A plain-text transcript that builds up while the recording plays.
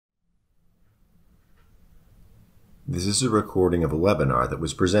This is a recording of a webinar that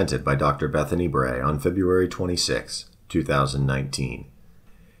was presented by Dr. Bethany Bray on February 26, 2019.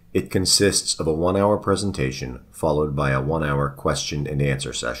 It consists of a 1-hour presentation followed by a 1-hour question and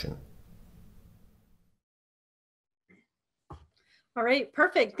answer session. All right,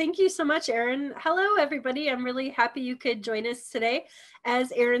 perfect. Thank you so much, Aaron. Hello, everybody. I'm really happy you could join us today.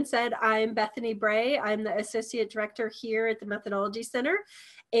 As Aaron said, I'm Bethany Bray. I'm the Associate Director here at the Methodology Center,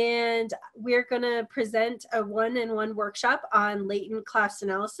 and we're going to present a one-on-one workshop on latent class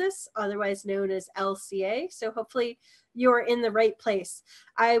analysis, otherwise known as LCA. So hopefully you're in the right place.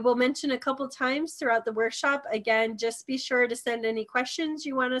 I will mention a couple times throughout the workshop. Again, just be sure to send any questions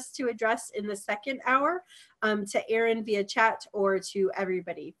you want us to address in the second hour to Aaron via chat or to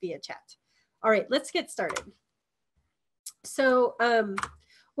everybody via chat. All right, let's get started. So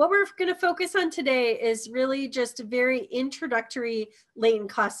what we're going to focus on today is really just a very introductory latent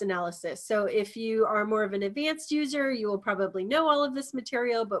class analysis. So if you are more of an advanced user, you will probably know all of this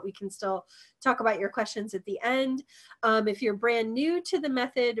material, but we can still talk about your questions at the end. If you're brand new to the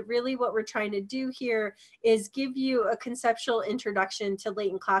method, really what we're trying to do here is give you a conceptual introduction to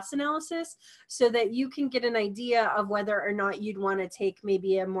latent class analysis so that you can get an idea of whether or not you'd want to take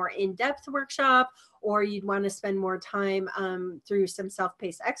maybe a more in-depth workshop, or you'd want to spend more time through some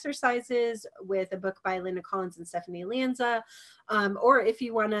self-paced exercises with a book by Linda Collins and Stephanie Lanza, or if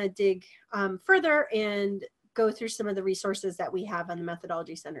you want to dig further and go through some of the resources that we have on the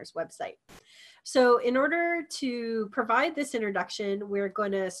Methodology Center's website. So in order to provide this introduction, we're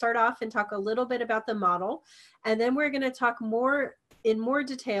going to start off and talk a little bit about the model, and then we're going to talk in more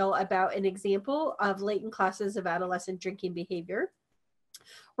detail about an example of latent classes of adolescent drinking behavior.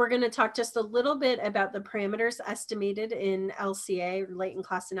 We're going to talk just a little bit about the parameters estimated in LCA, latent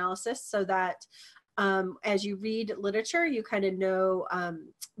class analysis, so that as you read literature, you kind of know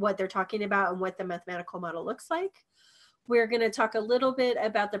what they're talking about and what the mathematical model looks like. We're going to talk a little bit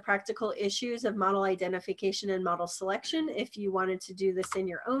about the practical issues of model identification and model selection if you wanted to do this in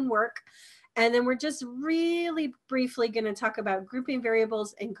your own work. And then we're just really briefly going to talk about grouping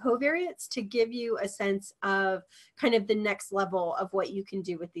variables and covariates to give you a sense of kind of the next level of what you can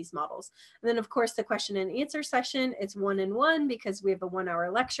do with these models. And then, of course, the question and answer session, it's 1-on-1 because we have a 1-hour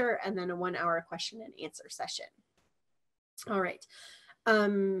lecture and then a 1-hour question and answer session. All right.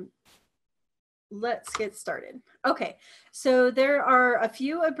 Let's get started. Okay, so there are a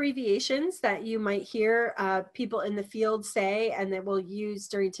few abbreviations that you might hear people in the field say and that we'll use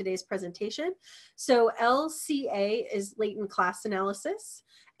during today's presentation. So LCA is latent class analysis.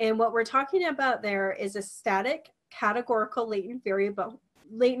 And what we're talking about there is a static categorical latent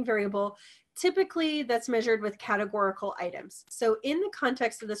variable, typically that's measured with categorical items. So in the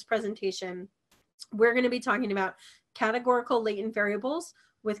context of this presentation, we're going to be talking about categorical latent variables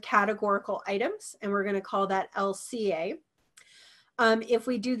with categorical items, and we're going to call that LCA. If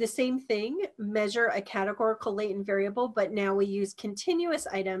we do the same thing, measure a categorical latent variable, but now we use continuous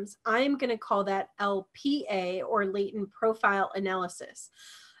items, I'm going to call that LPA, or latent profile analysis.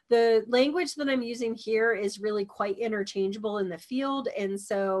 The language that I'm using here is really quite interchangeable in the field, and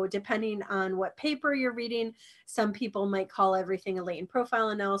so depending on what paper you're reading, some people might call everything a latent profile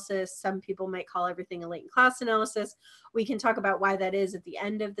analysis, some people might call everything a latent class analysis. We can talk about why that is at the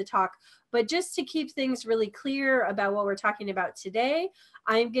end of the talk, but just to keep things really clear about what we're talking about today,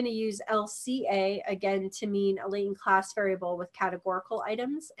 I'm going to use LCA again to mean a latent class variable with categorical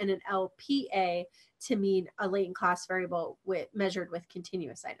items, and an LPA to mean a latent class variable measured with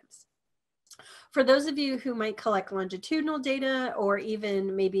continuous items. For those of you who might collect longitudinal data or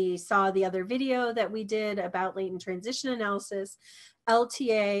even maybe saw the other video that we did about latent transition analysis,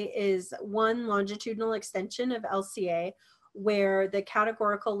 LTA is one longitudinal extension of LCA where the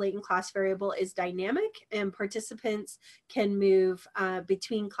categorical latent class variable is dynamic and participants can move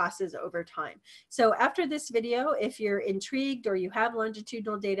between classes over time. So after this video, if you're intrigued or you have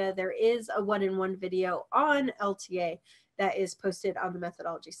longitudinal data, there is a 1-on-1 video on LTA that is posted on the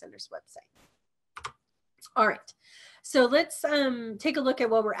Methodology Center's website. All right, so let's take a look at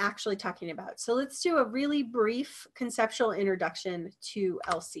what we're actually talking about. So let's do a really brief conceptual introduction to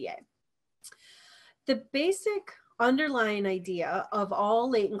LCA. The basic underlying idea of all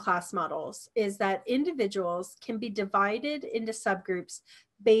latent class models is that individuals can be divided into subgroups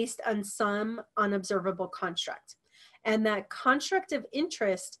based on some unobservable construct. And that construct of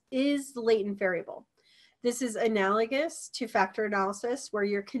interest is the latent variable. This is analogous to factor analysis where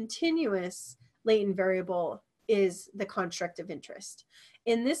your continuous latent variable is the construct of interest.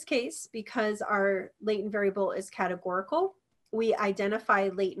 In this case, because our latent variable is categorical, we identify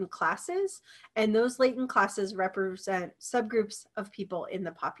latent classes, and those latent classes represent subgroups of people in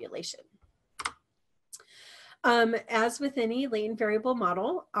the population. As with any latent variable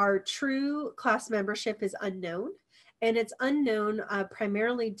model, our true class membership is unknown, and it's unknown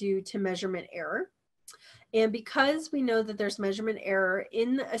primarily due to measurement error. And because we know that there's measurement error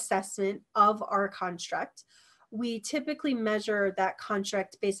in the assessment of our construct, we typically measure that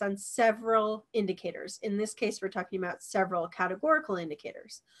construct based on several indicators. In this case, we're talking about several categorical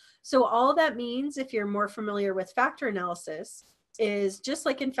indicators. So all that means, if you're more familiar with factor analysis, is just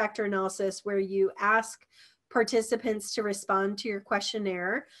like in factor analysis where you ask participants to respond to your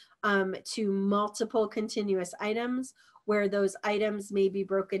questionnaire to multiple continuous items, where those items may be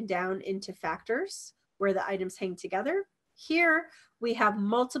broken down into factors, where the items hang together. Here, we have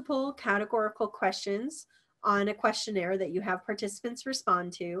multiple categorical questions on a questionnaire that you have participants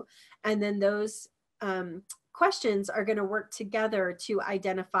respond to, and then those questions are going to work together to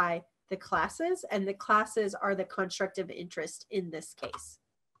identify the classes, and the classes are the construct of interest in this case.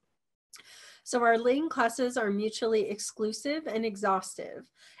 So our latent classes are mutually exclusive and exhaustive.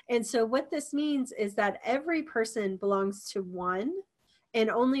 And so what this means is that every person belongs to one and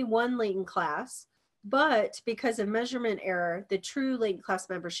only one latent class, but because of measurement error, the true latent class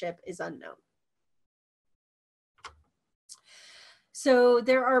membership is unknown. So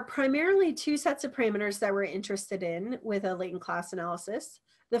there are primarily two sets of parameters that we're interested in with a latent class analysis.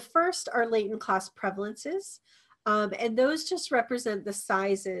 The first are latent class prevalences. And those just represent the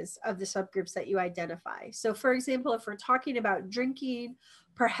sizes of the subgroups that you identify. So for example, if we're talking about drinking,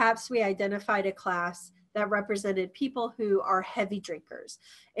 perhaps we identified a class that represented people who are heavy drinkers.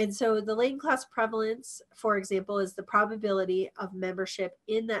 And so the latent class prevalence, for example, is the probability of membership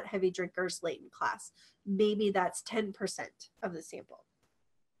in that heavy drinkers latent class. Maybe that's 10% of the sample.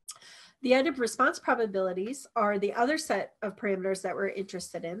 The item response probabilities are the other set of parameters that we're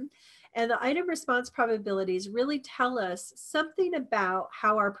interested in. And the item response probabilities really tell us something about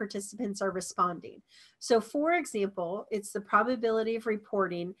how our participants are responding. So for example, it's the probability of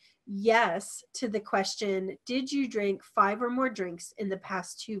reporting yes to the question, did you drink 5 or more drinks in the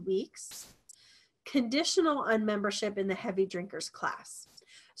past 2 weeks? Conditional on membership in the heavy drinkers class.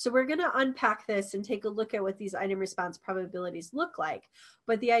 So we're going to unpack this and take a look at what these item response probabilities look like.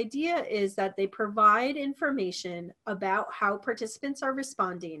 But the idea is that they provide information about how participants are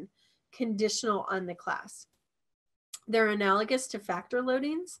responding, conditional on the class. They're analogous to factor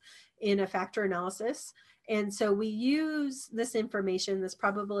loadings in a factor analysis. And so we use this information, this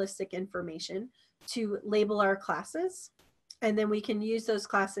probabilistic information, to label our classes. And then we can use those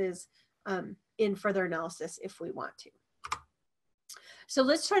classes in further analysis if we want to. So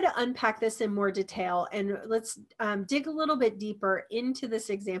let's try to unpack this in more detail, and let's dig a little bit deeper into this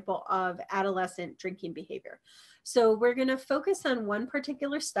example of adolescent drinking behavior. So we're going to focus on one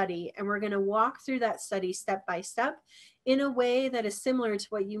particular study, and we're going to walk through that study step by step in a way that is similar to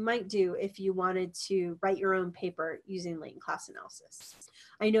what you might do if you wanted to write your own paper using latent class analysis.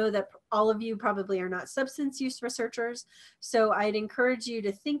 I know that all of you probably are not substance use researchers, so I'd encourage you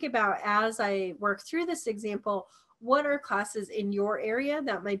to think about, as I work through this example, what are classes in your area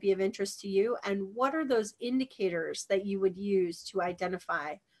that might be of interest to you, and what are those indicators that you would use to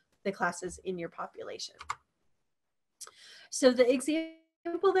identify the classes in your population? So the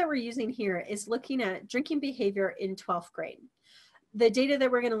example that we're using here is looking at drinking behavior in 12th grade. The data that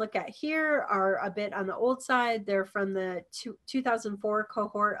we're going to look at here are a bit on the old side. They're from the 2004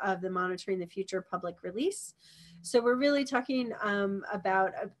 cohort of the Monitoring the Future public release. So we're really talking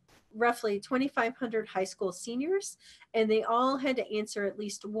about roughly 2,500 high school seniors, and they all had to answer at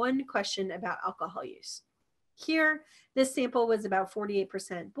least one question about alcohol use. Here, this sample was about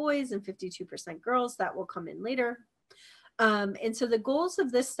 48% boys and 52% girls. That will come in later. And so the goals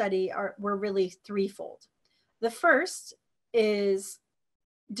of this study were really threefold. The first is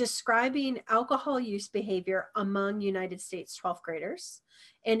describing alcohol use behavior among United States 12th graders.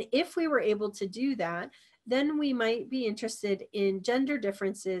 And if we were able to do that, then we might be interested in gender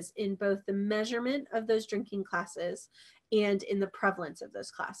differences in both the measurement of those drinking classes and in the prevalence of those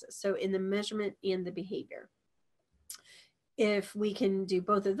classes. So in the measurement and the behavior. If we can do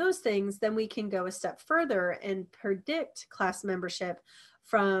both of those things, then we can go a step further and predict class membership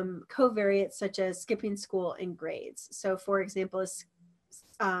from covariates such as skipping school and grades. So for example, is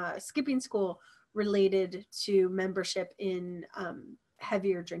skipping school related to membership in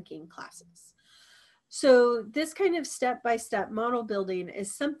heavier drinking classes? So this kind of step-by-step model building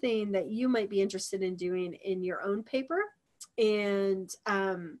is something that you might be interested in doing in your own paper. And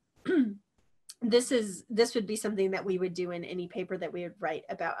this would be something that we would do in any paper that we would write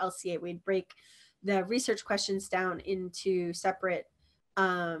about LCA. We'd break the research questions down into separate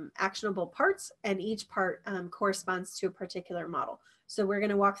actionable parts, and each part corresponds to a particular model. So we're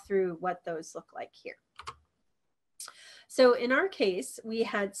going to walk through what those look like here. So in our case, we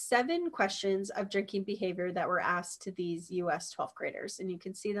had 7 questions of drinking behavior that were asked to these US 12th graders, and you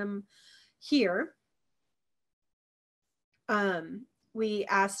can see them here. We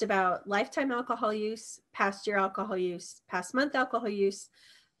asked about lifetime alcohol use, past year alcohol use, past month alcohol use,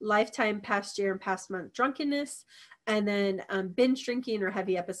 lifetime, past year, and past month drunkenness, and then binge drinking or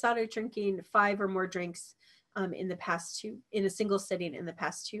heavy episodic drinking, 5 or more drinks in a single sitting in the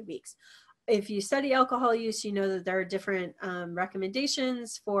past 2 weeks. If you study alcohol use, you know that there are different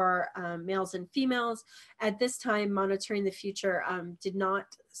recommendations for males and females. At this time, Monitoring the Future did not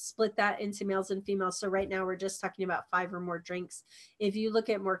split that into males and females. So right now we're just talking about 5 or more drinks. If you look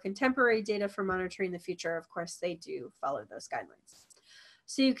at more contemporary data for Monitoring the Future, of course, they do follow those guidelines.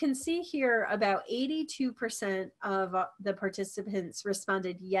 So you can see here about 82% of the participants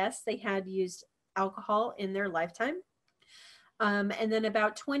responded yes, they had used alcohol in their lifetime. And then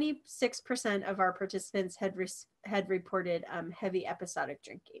about 26% of our participants had reported heavy episodic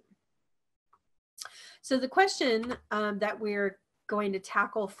drinking. So the question that we're going to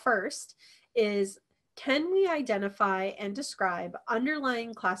tackle first is, can we identify and describe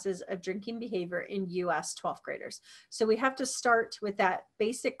underlying classes of drinking behavior in US 12th graders? So we have to start with that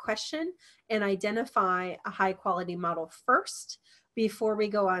basic question and identify a high quality model first before we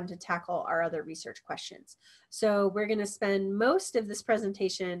go on to tackle our other research questions. So we're going to spend most of this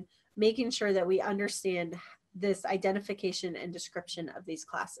presentation making sure that we understand this identification and description of these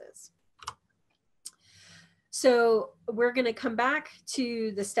classes. So we're going to come back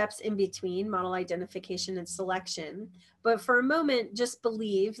to the steps in between model identification and selection, but for a moment, just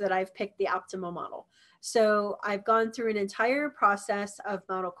believe that I've picked the optimal model. So I've gone through an entire process of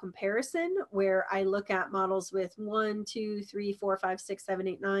model comparison where I look at models with 1, 2, 3, 4, 5, 6, 7,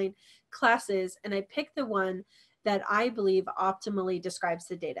 8, 9 classes, and I pick the one that I believe optimally describes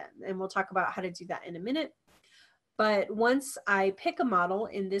the data. And we'll talk about how to do that in a minute. But once I pick a model,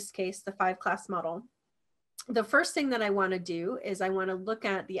 in this case, the 5-class model, the first thing that I want to do is I want to look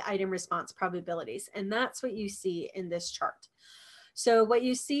at the item response probabilities. And that's what you see in this chart. So what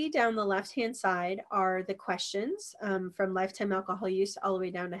you see down the left-hand side are the questions from lifetime alcohol use all the way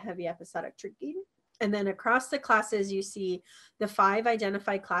down to heavy episodic drinking. And then across the classes, you see the 5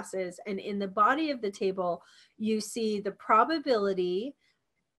 identified classes. And in the body of the table, you see the probability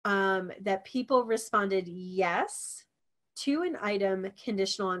that people responded yes to an item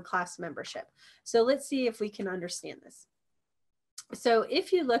conditional on class membership. So let's see if we can understand this. So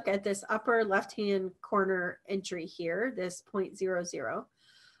if you look at this upper left-hand corner entry here, this 0.00,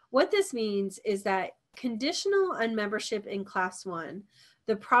 what this means is that conditional on membership in class 1,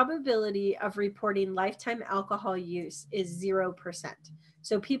 the probability of reporting lifetime alcohol use is 0%.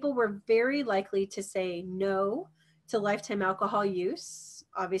 So people were very likely to say no to lifetime alcohol use,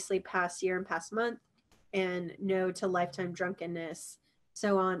 obviously past year and past month, and no to lifetime drunkenness,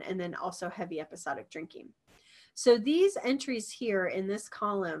 so on, and then also heavy episodic drinking. So these entries here in this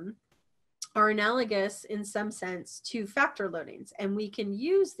column are analogous in some sense to factor loadings, and we can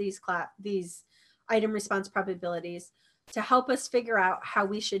use these item response probabilities to help us figure out how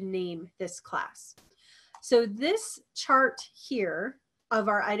we should name this class. So this chart here of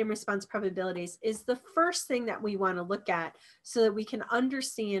our item response probabilities is the first thing that we want to look at so that we can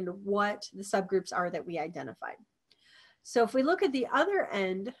understand what the subgroups are that we identified. So if we look at the other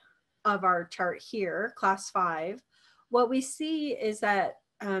end of our chart here, class 5, what we see is that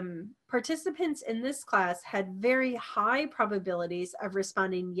participants in this class had very high probabilities of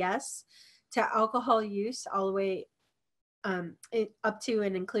responding yes to alcohol use all the way up to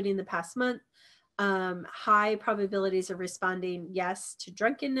and including the past month, high probabilities of responding yes to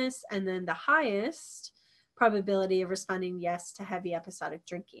drunkenness, and then the highest probability of responding yes to heavy episodic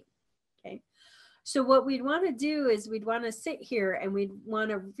drinking. Okay. So what we'd want to do is we'd want to sit here and we'd want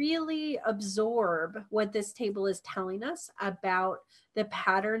to really absorb what this table is telling us about the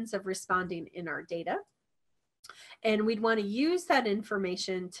patterns of responding in our data. And we'd want to use that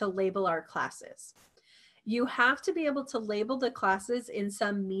information to label our classes. You have to be able to label the classes in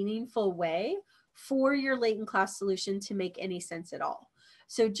some meaningful way for your latent class solution to make any sense at all.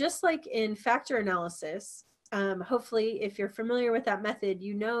 So just like in factor analysis, hopefully if you're familiar with that method,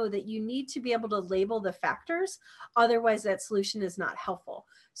 you know that you need to be able to label the factors, otherwise that solution is not helpful.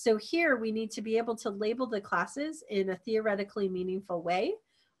 So here we need to be able to label the classes in a theoretically meaningful way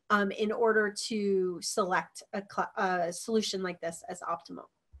in order to select a solution like this as optimal.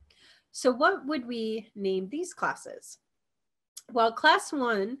 So what would we name these classes? Well, class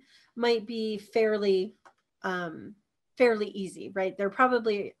 1 might be fairly easy, right? There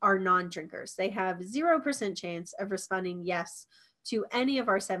probably are non-drinkers. They have 0% chance of responding yes to any of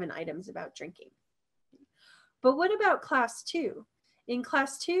our 7 items about drinking. But what about class 2? In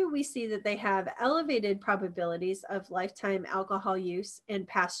class 2, we see that they have elevated probabilities of lifetime alcohol use and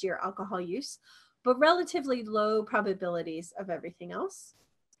past year alcohol use, but relatively low probabilities of everything else.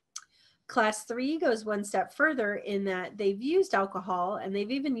 Class 3 goes one step further in that they've used alcohol and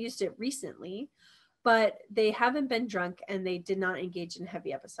they've even used it recently, but they haven't been drunk and they did not engage in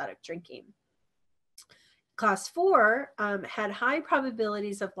heavy episodic drinking. Class 4 had high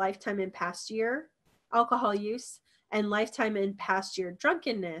probabilities of lifetime and past year alcohol use and lifetime and past year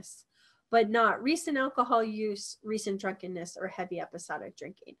drunkenness, but not recent alcohol use, recent drunkenness, or heavy episodic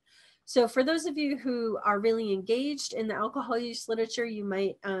drinking. So for those of you who are really engaged in the alcohol use literature, you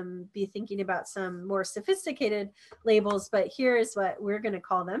might be thinking about some more sophisticated labels, but here is what we're going to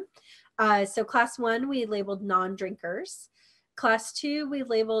call them. So class 1, we labeled non-drinkers. Class 2, we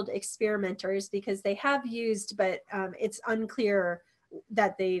labeled experimenters because they have used, but it's unclear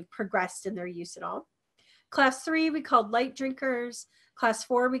that they've progressed in their use at all. Class 3, we called light drinkers. Class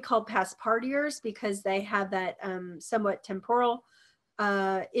 4, we called past partiers because they have that somewhat temporal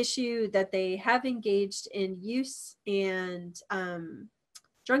issue that they have engaged in use and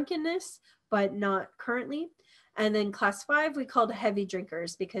drunkenness, but not currently. And then class 5, we called heavy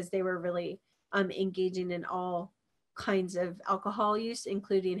drinkers because they were really engaging in all kinds of alcohol use,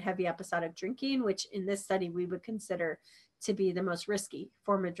 including heavy episodic drinking, which in this study we would consider to be the most risky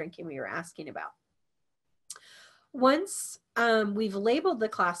form of drinking we were asking about. Once we've labeled the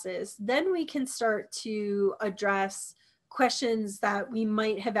classes, then we can start to address questions that we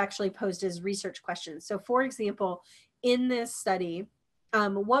might have actually posed as research questions. So for example, in this study,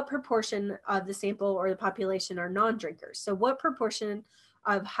 what proportion of the sample or the population are non-drinkers? So what proportion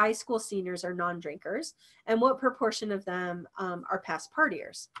of high school seniors are non-drinkers, and what proportion of them are past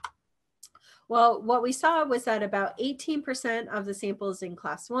partiers? Well, what we saw was that about 18% of the samples in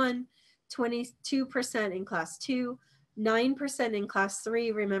class 1, 22% in class 2, 9% in class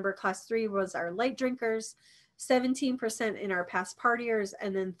 3. Remember, class 3 was our light drinkers, 17% in our past partiers,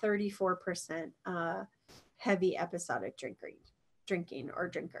 and then 34% heavy episodic drinking or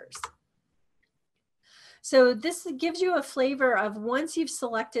drinkers. So this gives you a flavor of once you've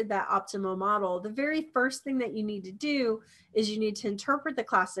selected that optimal model, the very first thing that you need to do is you need to interpret the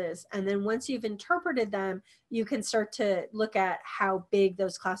classes. And then once you've interpreted them, you can start to look at how big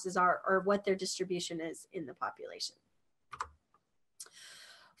those classes are or what their distribution is in the population.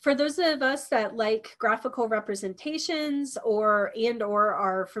 For those of us that like graphical representations or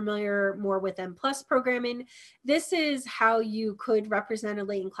are familiar more with M+ programming, this is how you could represent a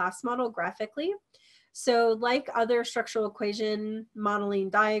latent class model graphically. So like other structural equation modeling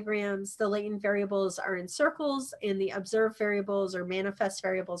diagrams, the latent variables are in circles and the observed variables or manifest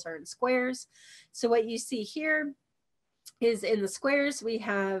variables are in squares. So what you see here is in the squares, we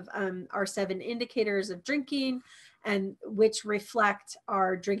have our 7 indicators of drinking, and which reflect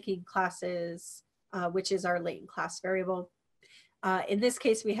our drinking classes, which is our latent class variable. In this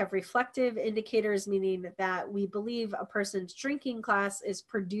case, we have reflective indicators, meaning that we believe a person's drinking class is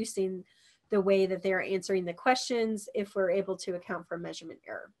producing the way that they're answering the questions if we're able to account for measurement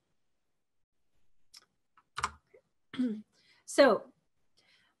error. So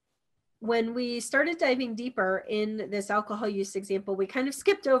when we started diving deeper in this alcohol use example, we kind of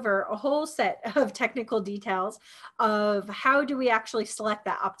skipped over a whole set of technical details of how do we actually select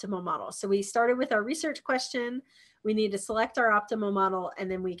that optimal model. So we started with our research question. We need to select our optimal model and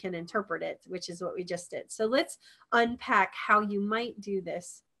then we can interpret it, which is what we just did. So let's unpack how you might do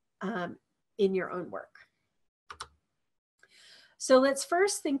this in your own work. So let's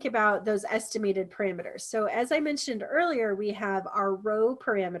first think about those estimated parameters. So as I mentioned earlier, we have our row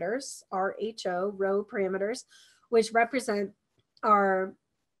parameters, RHO, row parameters, which represent our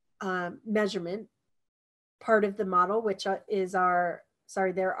measurement part of the model, which is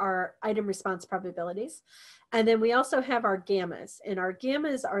there are item response probabilities. And then we also have our gammas, and our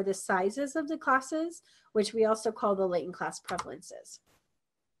gammas are the sizes of the classes, which we also call the latent class prevalences.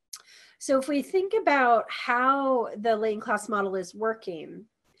 So if we think about how the latent class model is working,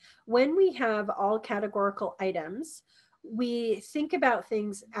 when we have all categorical items, we think about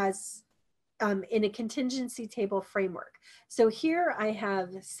things as in a contingency table framework. So here I have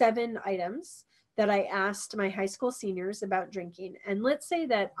 7 items that I asked my high school seniors about drinking. And let's say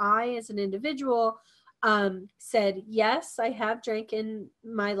that I, as an individual, said, yes, I have drank in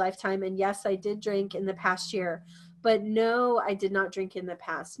my lifetime, and yes, I did drink in the past year. But no, I did not drink in the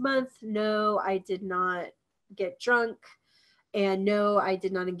past month. No, I did not get drunk. And no, I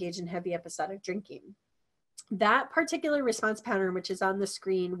did not engage in heavy episodic drinking. that particular response pattern, which is on the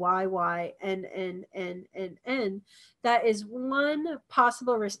screen, Y, Y, N, N, N, N, N, that is one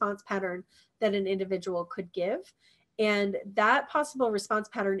possible response pattern that an individual could give. And that possible response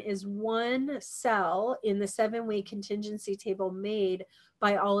pattern is one cell in the 7-way contingency table made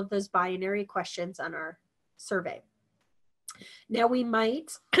by all of those binary questions on our survey. Now we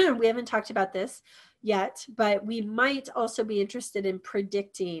might, we haven't talked about this yet, but we might also be interested in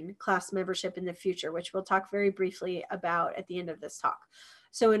predicting class membership in the future, which we'll talk very briefly about at the end of this talk.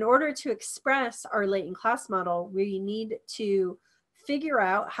 So in order to express our latent class model, we need to figure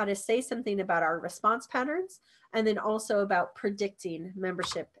out how to say something about our response patterns, and then also about predicting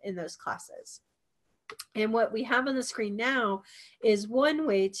membership in those classes. And what we have on the screen now is one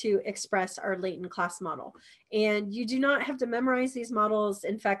way to express our latent class model. And you do not have to memorize these models.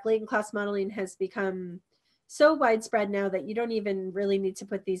 In fact, latent class modeling has become so widespread now that you don't even really need to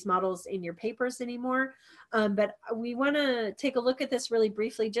put these models in your papers anymore. But we want to take a look at this really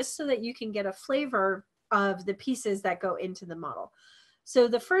briefly, just so that you can get a flavor of the pieces that go into the model. So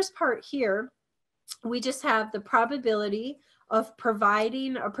the first part here, we just have the probability of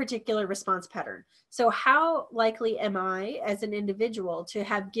providing a particular response pattern. So how likely am I as an individual to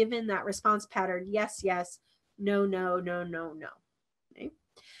have given that response pattern, yes, yes, no, no, no, no, no. Okay.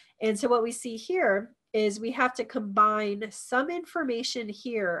 And so what we see here is we have to combine some information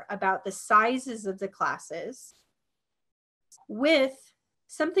here about the sizes of the classes with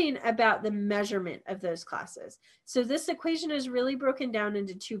something about the measurement of those classes. So this equation is really broken down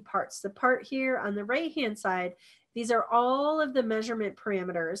into two parts. The part here on the right-hand side, these are all of the measurement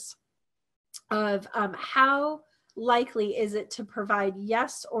parameters of how likely is it to provide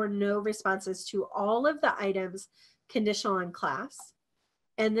yes or no responses to all of the items conditional on class.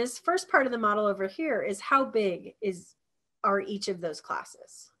 And this first part of the model over here is how big are each of those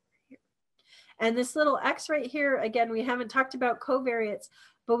classes. And this little X right here, again, we haven't talked about covariates,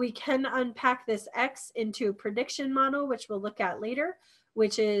 but we can unpack this X into a prediction model, which we'll look at later,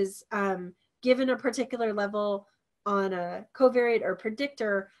 which is given a particular level on a covariate or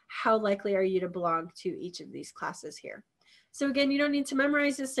predictor, how likely are you to belong to each of these classes here? So again, you don't need to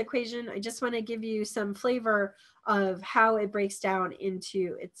memorize this equation. I just want to give you some flavor of how it breaks down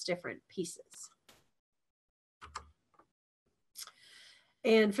into its different pieces.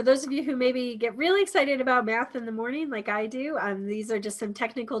 And for those of you who maybe get really excited about math in the morning, like I do, these are just some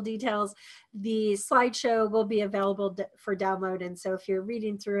technical details. The slideshow will be available for download. And so if you're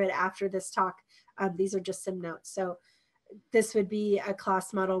reading through it after this talk, these are just some notes. So this would be a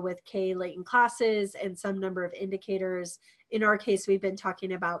class model with K latent classes and some number of indicators. In our case, we've been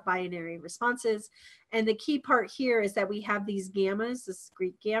talking about binary responses. And the key part here is that we have these gammas, this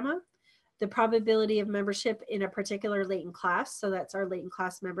Greek gamma, the probability of membership in a particular latent class. So that's our latent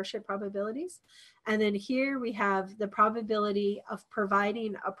class membership probabilities. And then here we have the probability of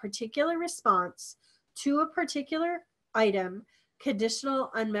providing a particular response to a particular item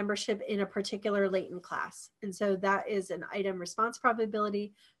conditional on membership in a particular latent class. And so that is an item response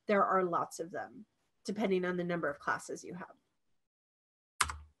probability. There are lots of them, depending on the number of classes you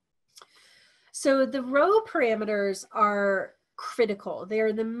have. So the row parameters are critical. They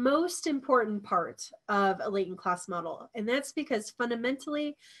are the most important part of a latent class model. And that's because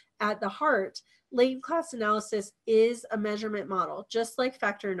fundamentally at the heart, latent class analysis is a measurement model, just like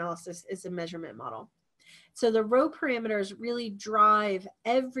factor analysis is a measurement model. So the row parameters really drive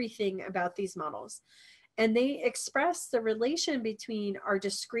everything about these models. And they express the relation between our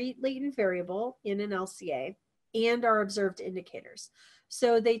discrete latent variable in an LCA and our observed indicators.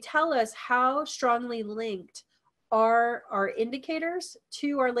 So they tell us how strongly linked are our indicators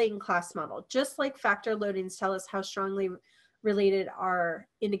to our latent class model, just like factor loadings tell us how strongly related our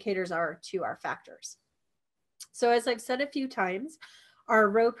indicators are to our factors. So as I've said a few times, our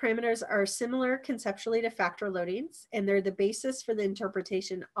row parameters are similar conceptually to factor loadings, and they're the basis for the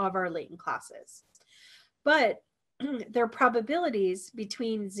interpretation of our latent classes. But they're probabilities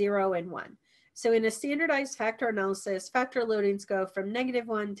between 0 and 1. So in a standardized factor analysis, factor loadings go from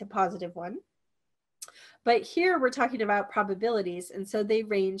 -1 to +1. But here we're talking about probabilities, and so they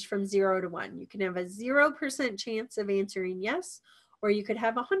range from 0 to 1. You can have a 0% chance of answering yes, or you could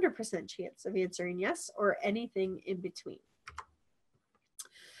have a 100% chance of answering yes, or anything in between.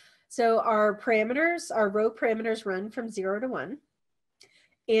 So our parameters, our row parameters run from 0 to 1.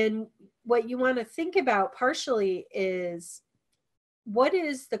 And what you want to think about partially is, what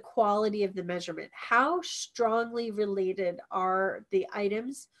is the quality of the measurement? How strongly related are the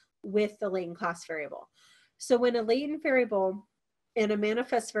items with the latent class variable? So when a latent variable and a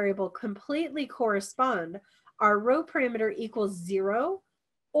manifest variable completely correspond, our row parameter equals 0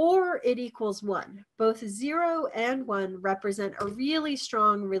 or it equals 1. Both 0 and 1 represent a really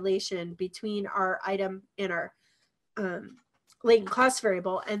strong relation between our item and our latent class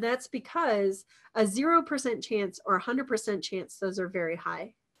variable, and that's because a 0% chance or 100% chance, those are very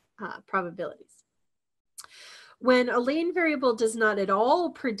high probabilities. When a latent variable does not at all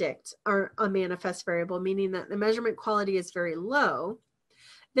predict a manifest variable, meaning that the measurement quality is very low,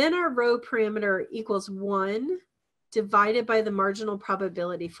 then our rho parameter equals 1 divided by the marginal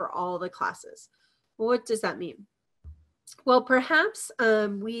probability for all the classes. Well, what does that mean? Well, perhaps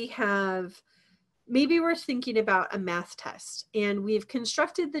maybe we're thinking about a math test, and we've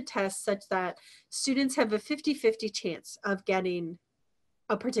constructed the test such that students have a 50-50 chance of getting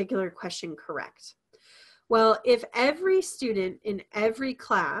a particular question correct. Well, if every student in every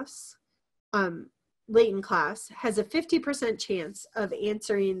class, latent class, has a 50% chance of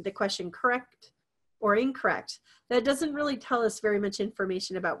answering the question correct or incorrect, that doesn't really tell us very much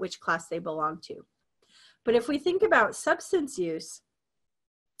information about which class they belong to. But if we think about substance use,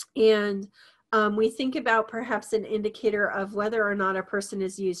 and we think about perhaps an indicator of whether or not a person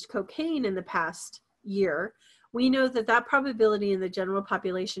has used cocaine in the past year, we know that that probability in the general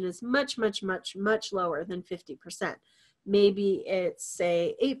population is much, much, much, much lower than 50%. Maybe it's,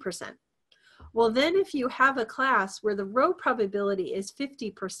 say, 8%. Well, then if you have a class where the rho probability is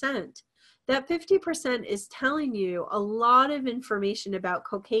 50%, that 50% is telling you a lot of information about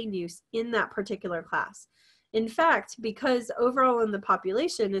cocaine use in that particular class. In fact, because overall in the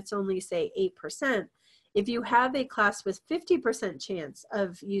population, it's only, say, 8%, if you have a class with 50% chance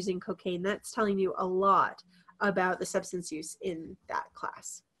of using cocaine, that's telling you a lot about the substance use in that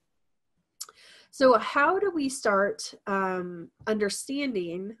class. So how do we start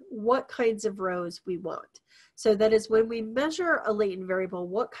understanding what kinds of rows we want? So that is, when we measure a latent variable,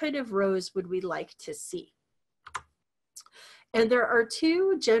 what kind of rows would we like to see? And there are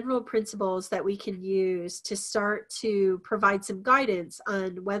two general principles that we can use to start to provide some guidance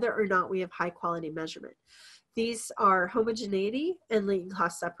on whether or not we have high quality measurement. These are homogeneity and latent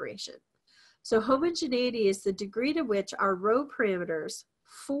class separation. So homogeneity is the degree to which our row parameters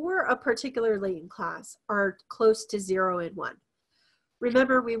for a particular latent class are close to 0 and 1.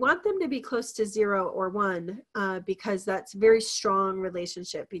 Remember, we want them to be close to 0 or 1 because that's a very strong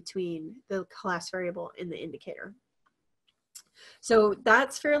relationship between the class variable and the indicator. So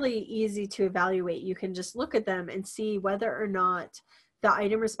that's fairly easy to evaluate. You can just look at them and see whether or not the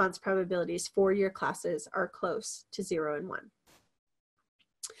item response probabilities for your classes are close to 0 and 1.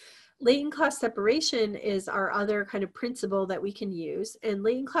 Latent class separation is our other kind of principle that we can use. And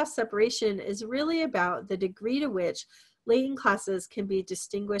latent class separation is really about the degree to which latent classes can be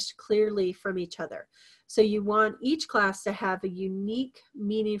distinguished clearly from each other. So you want each class to have a unique,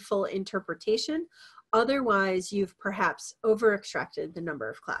 meaningful interpretation. Otherwise, you've perhaps over-extracted the number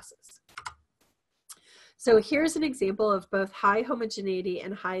of classes. So here's an example of both high homogeneity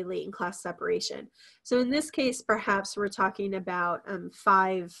and high latent class separation. So in this case, perhaps we're talking about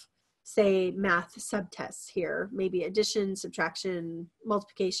 5, say, math subtests here, maybe addition, subtraction,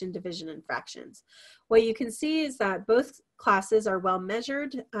 multiplication, division, and fractions. What you can see is that both classes are well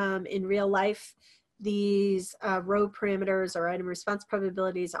measured. In real life, these row parameters or item response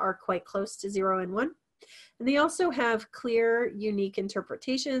probabilities are quite close to 0 and 1. And they also have clear, unique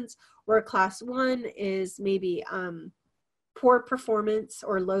interpretations where class 1 is maybe poor performance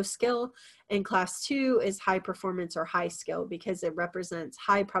or low skill, and class 2 is high performance or high skill because it represents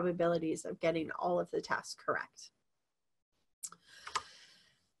high probabilities of getting all of the tasks correct.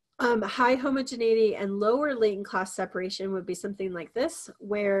 High homogeneity and lower latent class separation would be something like this,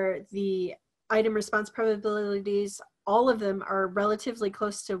 where the item response probabilities, all of them are relatively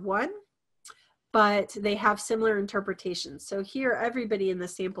close to 1, but they have similar interpretations. So here, everybody in the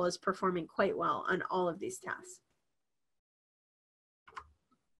sample is performing quite well on all of these tasks.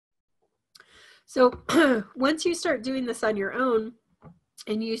 So once you start doing this on your own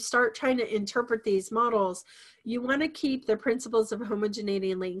and you start trying to interpret these models, you want to keep the principles of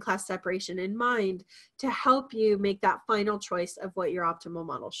homogeneity and latent class separation in mind to help you make that final choice of what your optimal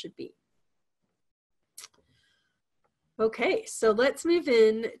model should be. Okay, so let's move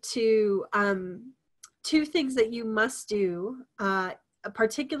in to 2 things that you must do,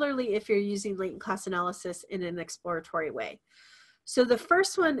 particularly if you're using latent class analysis in an exploratory way. So the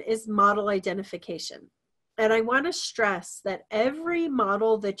first one is model identification. And I want to stress that every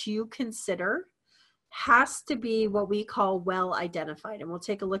model that you consider has to be what we call well identified. And we'll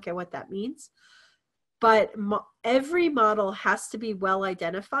take a look at what that means. But every model has to be well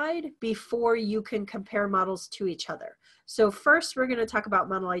identified before you can compare models to each other. So first we're going to talk about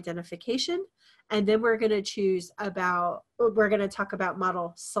model identification, and then we're going to talk about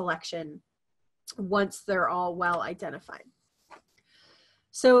model selection once they're all well identified.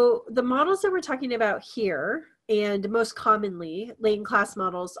 So the models that we're talking about here, and most commonly, latent class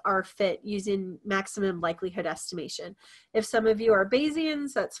models are fit using maximum likelihood estimation. If some of you are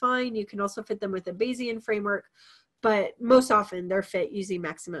Bayesians, that's fine. You can also fit them with a Bayesian framework, but most often they're fit using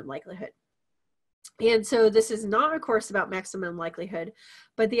maximum likelihood. And so this is not a course about maximum likelihood,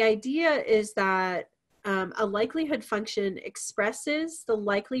 but the idea is that a likelihood function expresses the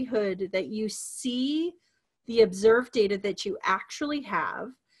likelihood that you see the observed data that you actually have,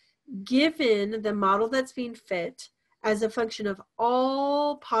 given the model that's being fit, as a function of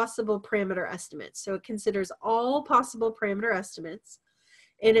all possible parameter estimates. So it considers all possible parameter estimates,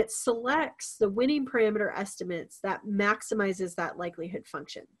 and it selects the winning parameter estimates that maximizes that likelihood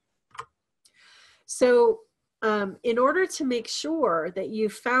function. So in order to make sure that you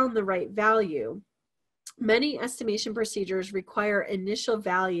found the right value, many estimation procedures require initial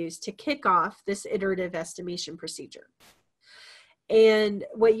values to kick off this iterative estimation procedure. And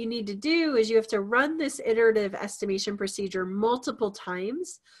what you need to do is you have to run this iterative estimation procedure multiple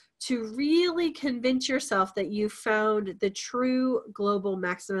times to really convince yourself that you found the true global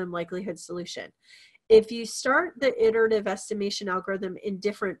maximum likelihood solution. If you start the iterative estimation algorithm in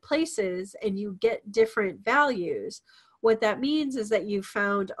different places and you get different values, what that means is that you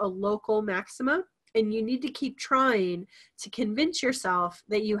found a local maxima, and you need to keep trying to convince yourself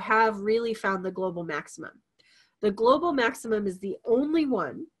that you have really found the global maximum. The global maximum is the only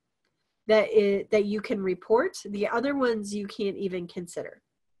one that you can report. The other ones you can't even consider.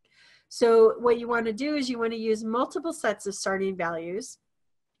 So what you want to do is you want to use multiple sets of starting values,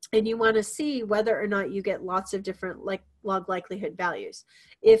 and you want to see whether or not you get lots of different log likelihood values.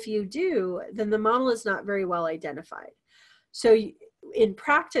 If you do, then the model is not very well identified. So in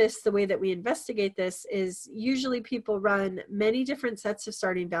practice, the way that we investigate this is usually people run many different sets of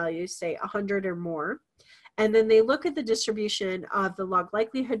starting values, say 100 or more, and then they look at the distribution of the log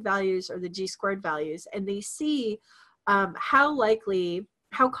likelihood values or the G-squared values, and they see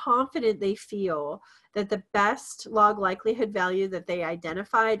how confident they feel that the best log likelihood value that they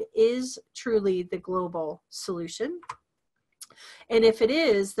identified is truly the global solution. And if it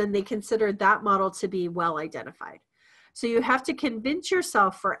is, then they consider that model to be well identified. So you have to convince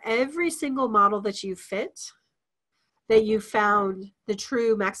yourself for every single model that you fit that you found the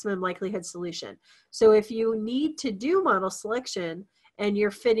true maximum likelihood solution. So if you need to do model selection and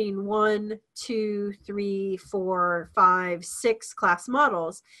you're fitting 1, 2, 3, 4, 5, 6 class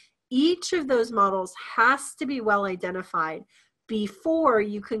models, each of those models has to be well identified before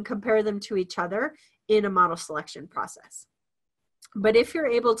you can compare them to each other in a model selection process. But if you're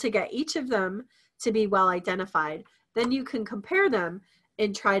able to get each of them to be well identified, then you can compare them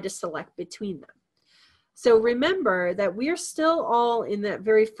and try to select between them. So remember that we're still all in that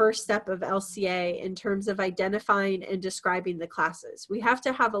very first step of LCA in terms of identifying and describing the classes. We have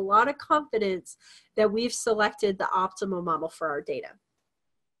to have a lot of confidence that we've selected the optimal model for our data.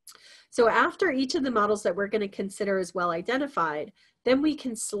 So after each of the models that we're going to consider as well identified, then we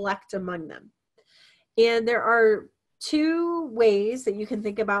can select among them. And there are two ways that you can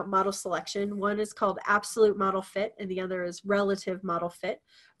think about model selection. One is called absolute model fit, and the other is relative model fit.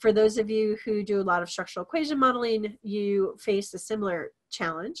 For those of you who do a lot of structural equation modeling, you face a similar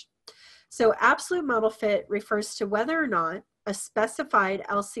challenge. So absolute model fit refers to whether or not a specified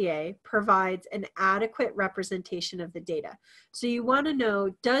LCA provides an adequate representation of the data. So you want to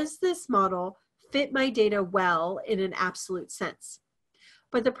know, does this model fit my data well in an absolute sense?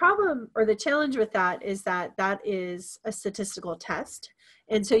 But the problem or the challenge with that is that that is a statistical test.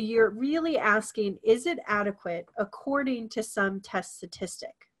 And so you're really asking, is it adequate according to some test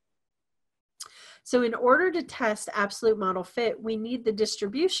statistic? So in order to test absolute model fit, we need the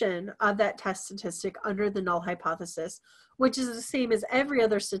distribution of that test statistic under the null hypothesis, which is the same as every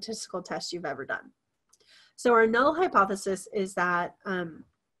other statistical test you've ever done. So our null hypothesis is that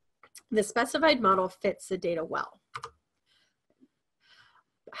the specified model fits the data well.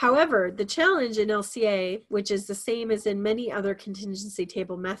 However, the challenge in LCA, which is the same as in many other contingency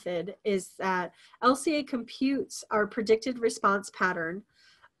table method, is that LCA computes our predicted response pattern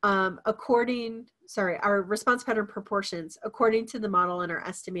our response pattern proportions according to the model and our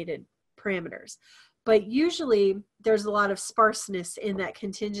estimated parameters. But usually there's a lot of sparseness in that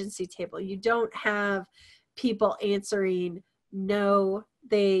contingency table. You don't have people answering, no,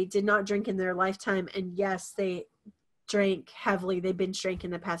 they did not drink in their lifetime, and yes, they drank heavily, they binge drank in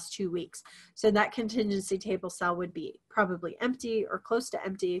the past 2 weeks. So that contingency table cell would be probably empty or close to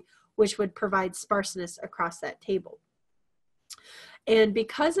empty, which would provide sparseness across that table. And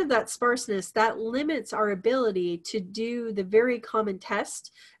because of that sparseness, that limits our ability to do the very common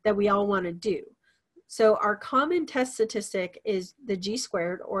test that we all want to do. So our common test statistic is the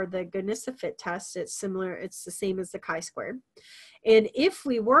G-squared, or the goodness of fit test. It's similar, it's the same as the chi-squared. And if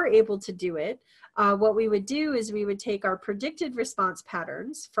we were able to do it, what we would do is we would take our predicted response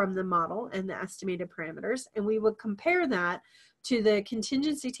patterns from the model and the estimated parameters, and we would compare that to the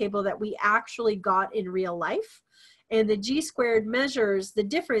contingency table that we actually got in real life. And the G-squared measures the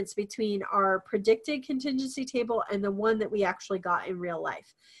difference between our predicted contingency table and the one that we actually got in real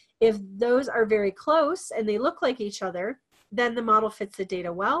life. If those are very close and they look like each other, then the model fits the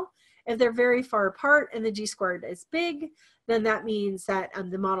data well. If they're very far apart and the G-squared is big, then that means that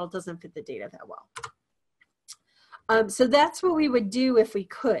the model doesn't fit the data that well. So that's what we would do if we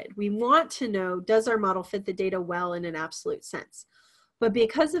could. We want to know, does our model fit the data well in an absolute sense? But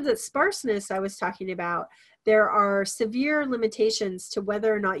because of the sparseness I was talking about, there are severe limitations to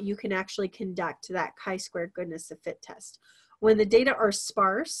whether or not you can actually conduct that chi-squared goodness of fit test. When the data are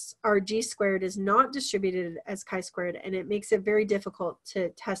sparse, our G-squared is not distributed as chi-squared, and it makes it very difficult to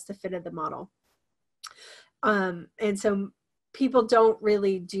test the fit of the model. And so people don't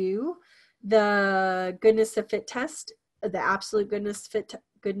really do the goodness of fit test, the absolute goodness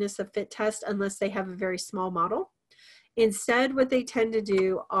of fit test, unless they have a very small model. Instead, what they tend to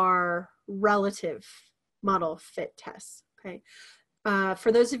do are relative model fit tests, okay?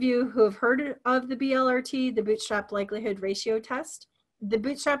 For those of you who have heard of the BLRT, the Bootstrap Likelihood Ratio Test, the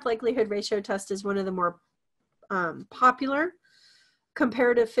Bootstrap Likelihood Ratio Test is one of the more popular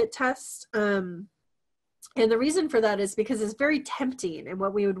comparative fit tests. And the reason for that is because it's very tempting. And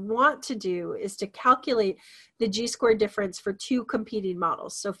what we would want to do is to calculate the G-squared difference for two competing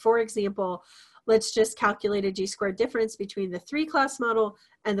models. So for example, let's just calculate a G-squared difference between the 3-class model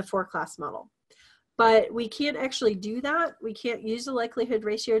and the 4-class model. But we can't actually do that. We can't use a likelihood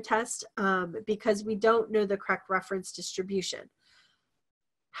ratio test because we don't know the correct reference distribution.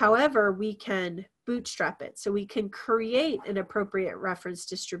 However, we can bootstrap it. So we can create an appropriate reference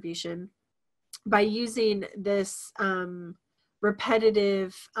distribution by using this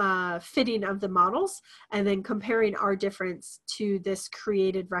repetitive fitting of the models and then comparing our difference to this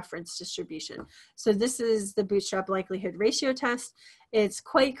created reference distribution. So this is the Bootstrap Likelihood Ratio Test. It's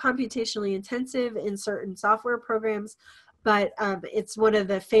quite computationally intensive in certain software programs, but it's one of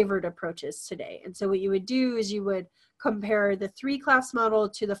the favored approaches today. And so what you would do is you would compare the 3-class model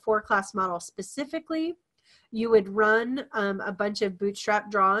to the 4-class model specifically. You would run a bunch of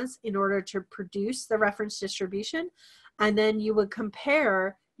bootstrap draws in order to produce the reference distribution. And then you would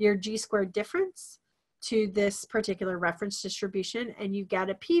compare your G-squared difference to this particular reference distribution, and you get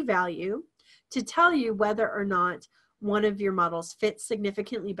a p-value to tell you whether or not one of your models fits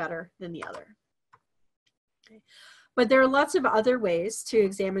significantly better than the other. Okay. But there are lots of other ways to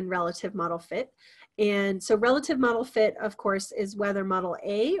examine relative model fit. And so relative model fit, of course, is whether model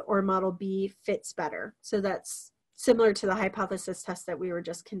A or model B fits better. So that's similar to the hypothesis test that we were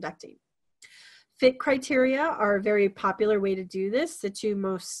just conducting. Fit criteria are a very popular way to do this. The two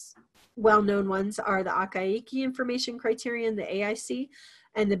most well-known ones are the Akaike information criterion, the AIC,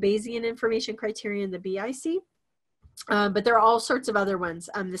 and the Bayesian information criterion, the BIC. But there are all sorts of other ones.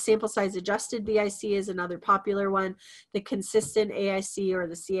 The sample size adjusted BIC is another popular one. The consistent AIC or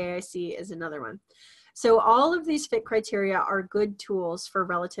the CAIC is another one. So all of these fit criteria are good tools for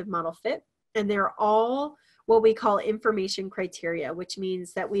relative model fit, and they're all what we call information criteria, which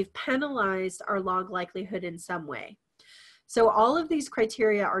means that we've penalized our log likelihood in some way. So all of these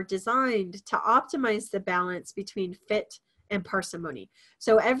criteria are designed to optimize the balance between fit and parsimony.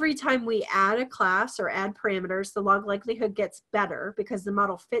 So every time we add a class or add parameters, the log likelihood gets better because the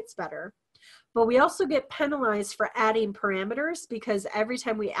model fits better. But we also get penalized for adding parameters because every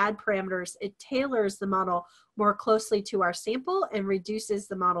time we add parameters, it tailors the model more closely to our sample and reduces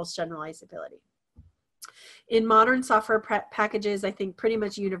the model's generalizability. In modern software packages, I think pretty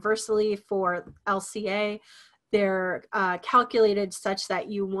much universally for LCA, they're calculated such that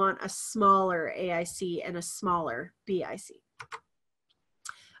you want a smaller AIC and a smaller BIC.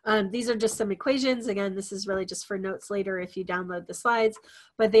 These are just some equations. Again, this is really just for notes later if you download the slides.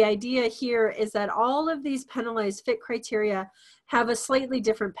 But the idea here is that all of these penalized fit criteria have a slightly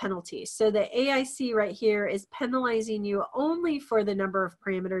different penalty. So the AIC right here is penalizing you only for the number of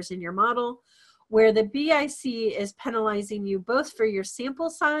parameters in your model, where the BIC is penalizing you both for your sample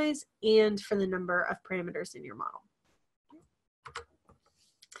size and for the number of parameters in your model.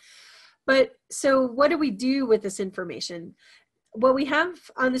 But so what do we do with this information? What we have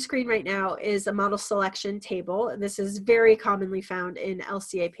on the screen right now is a model selection table. This is very commonly found in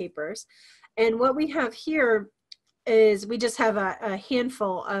LCA papers. And what we have here is we just have a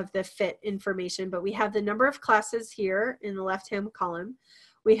handful of the fit information, but we have the number of classes here in the left-hand column.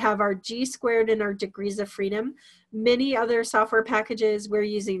 We have our G squared and our degrees of freedom. Many other software packages, we're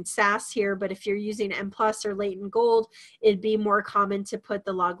using SAS here, but if you're using M+ or Latent Gold, it'd be more common to put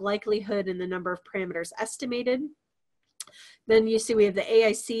the log likelihood and the number of parameters estimated. Then you see we have the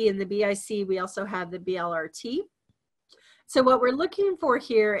AIC and the BIC. We also have the BLRT. So what we're looking for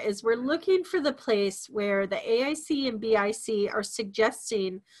here is we're looking for the place where the AIC and BIC are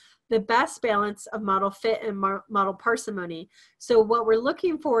suggesting the best balance of model fit and model parsimony. So what we're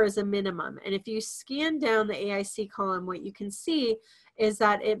looking for is a minimum. And if you scan down the AIC column, what you can see is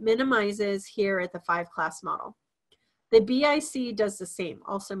that it minimizes here at the 5-class model. The BIC does the same,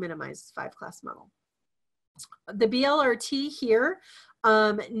 also minimizes 5-class model. The BLRT here,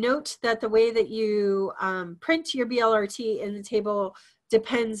 note that the way that you print your BLRT in the table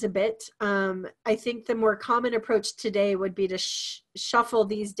depends a bit. I think the more common approach today would be to shuffle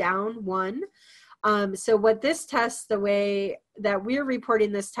these down one. So what this test, the way that we're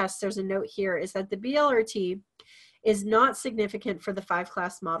reporting this test, there's a note here, is that the BLRT is not significant for the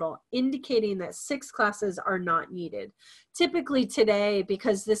 5-class model, indicating that 6 classes are not needed. Typically today,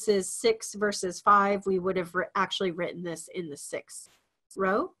 because this is 6 versus 5, we would have actually written this in the 6th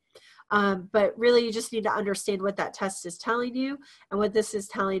row. But really you just need to understand what that test is telling you. And what this is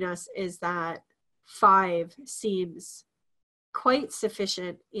telling us is that 5 seems quite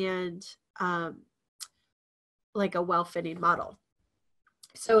sufficient and like a well-fitting model.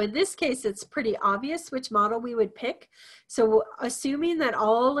 So in this case, it's pretty obvious which model we would pick. So assuming that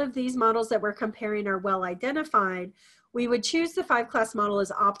all of these models that we're comparing are well identified, we would choose the 5-class model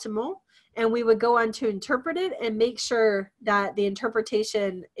as optimal, and we would go on to interpret it and make sure that the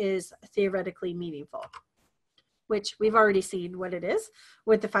interpretation is theoretically meaningful, which we've already seen what it is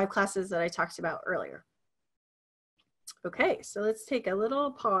with the 5 classes that I talked about earlier. Okay, so let's take a little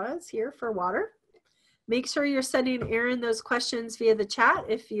pause here for water. Make sure you're sending Erin those questions via the chat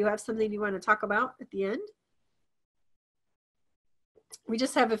if you have something you want to talk about at the end. We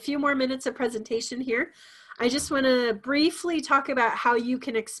just have a few more minutes of presentation here. I just want to briefly talk about how you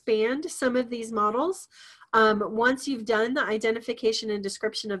can expand some of these models. Once you've done the identification and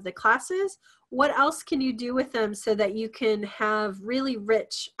description of the classes, what else can you do with them so that you can have really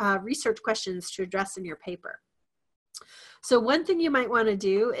rich research questions to address in your paper? So one thing you might want to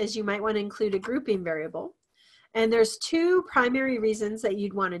do is you might want to include a grouping variable. And there's 2 primary reasons that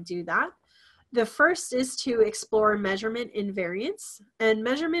you'd want to do that. The first is to explore measurement invariance. And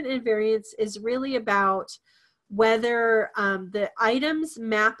measurement invariance is really about whether the items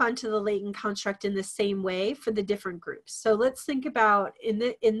map onto the latent construct in the same way for the different groups. So let's think about, in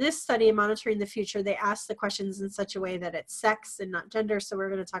this study in Monitoring the Future, they asked the questions in such a way that it's sex and not gender. So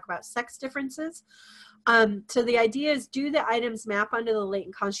we're going to talk about sex differences. So the idea is, do the items map onto the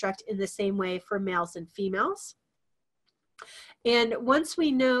latent construct in the same way for males and females? And once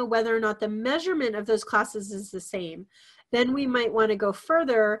we know whether or not the measurement of those classes is the same, then we might want to go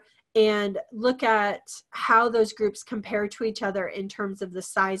further and look at how those groups compare to each other in terms of the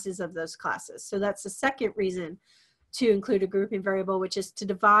sizes of those classes. So that's the second reason to include a grouping variable, which is to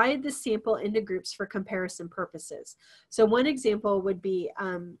divide the sample into groups for comparison purposes. So one example would be,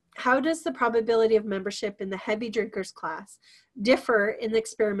 how does the probability of membership in the heavy drinkers class differ in the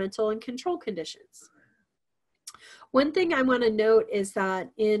experimental and control conditions? One thing I want to note is that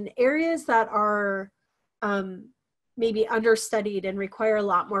in areas that are maybe understudied and require a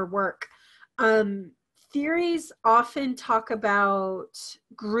lot more work, theories often talk about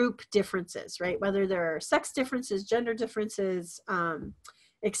group differences, right? Whether they're sex differences, gender differences,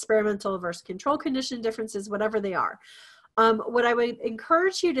 experimental versus control condition differences, whatever they are. What I would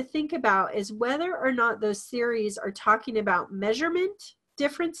encourage you to think about is whether or not those theories are talking about measurement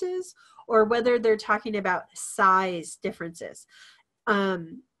differences or whether they're talking about size differences.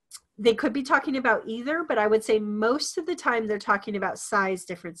 They could be talking about either, but I would say most of the time they're talking about size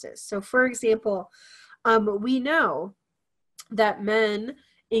differences. So for example, we know that men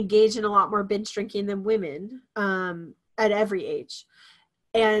engage in a lot more binge drinking than women at every age.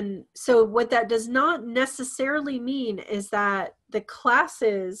 And so what that does not necessarily mean is that the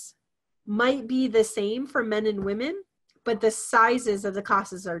classes might be the same for men and women, but the sizes of the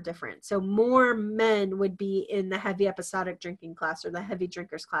classes are different. So more men would be in the heavy episodic drinking class or the heavy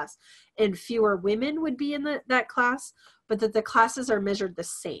drinkers class, and fewer women would be in that class, but that the classes are measured the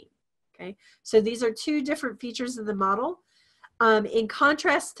same. Okay, so these are 2 different features of the model. In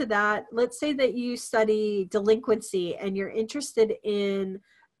contrast to that, let's say that you study delinquency and you're interested in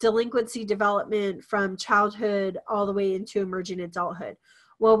delinquency development from childhood all the way into emerging adulthood.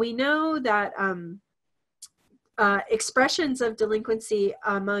 Well, we know that expressions of delinquency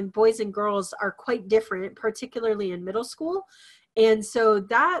among boys and girls are quite different, particularly in middle school. And so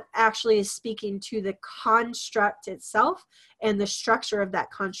that actually is speaking to the construct itself and the structure of that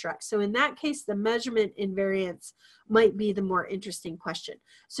construct. So in that case, the measurement invariance might be the more interesting question.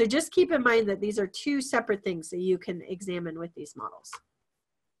 So just keep in mind that these are two separate things that you can examine with these models.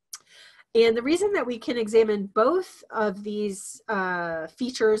 And the reason that we can examine both of these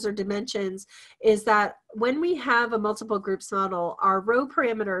features or dimensions is that when we have a multiple groups model, our row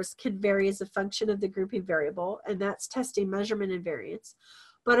parameters can vary as a function of the grouping variable, and that's testing measurement invariance.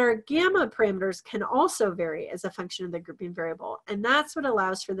 But our gamma parameters can also vary as a function of the grouping variable, and that's what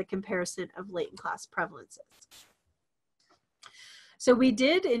allows for the comparison of latent class prevalences. So we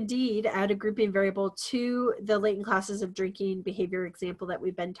did indeed add a grouping variable to the latent classes of drinking behavior example that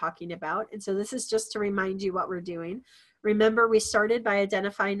we've been talking about. And so this is just to remind you what we're doing. Remember, we started by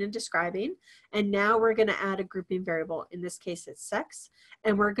identifying and describing, and now we're going to add a grouping variable. In this case, it's sex.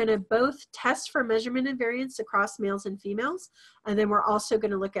 And we're going to both test for measurement invariance across males and females. And then we're also going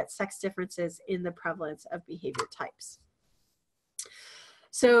to look at sex differences in the prevalence of behavior types.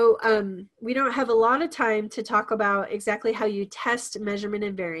 So we don't have a lot of time to talk about exactly how you test measurement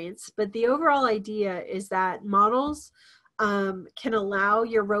invariance, but the overall idea is that models can allow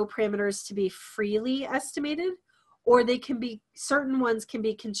your row parameters to be freely estimated, or they can be, certain ones can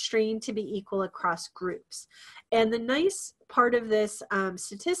be constrained to be equal across groups. And the nice part of this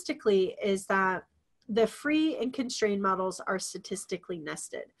statistically is that the free and constrained models are statistically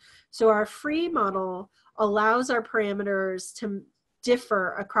nested. So our free model allows our parameters to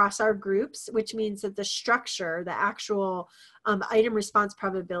differ across our groups, which means that the structure, the actual item response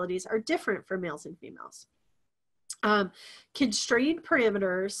probabilities are different for males and females. Constrained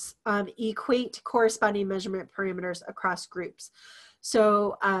parameters equate corresponding measurement parameters across groups.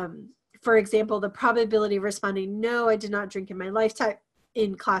 So for example, the probability of responding, no, I did not drink in my lifetime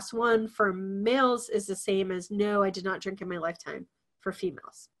in class 1 for males is the same as no, I did not drink in my lifetime for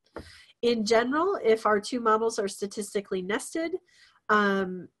females. In general, if our two models are statistically nested,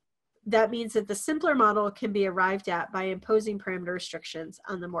 that means that the simpler model can be arrived at by imposing parameter restrictions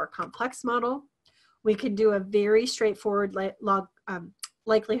on the more complex model. We can do a very straightforward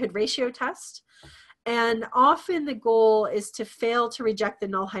likelihood ratio test. And often the goal is to fail to reject the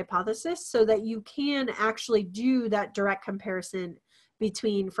null hypothesis so that you can actually do that direct comparison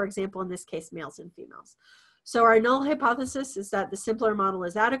between, for example, in this case, males and females. So our null hypothesis is that the simpler model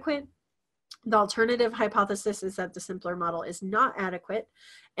is adequate. The alternative hypothesis is that the simpler model is not adequate,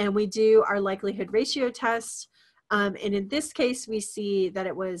 and we do our likelihood ratio test. And in this case, we see that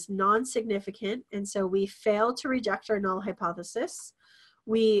it was non-significant, and so we fail to reject our null hypothesis.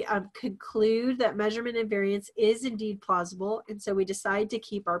 We conclude that measurement invariance is indeed plausible, and so we decide to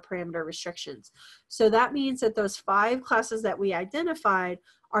keep our parameter restrictions. So that means that those 5 classes that we identified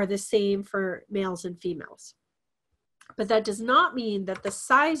are the same for males and females. But that does not mean that the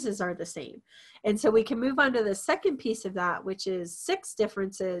sizes are the same. And so we can move on to the second piece of that, which is 6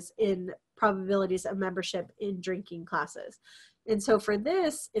 differences in probabilities of membership in drinking classes. And so for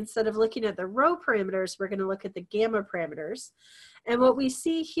this, instead of looking at the row parameters, we're going to look at the gamma parameters. And what we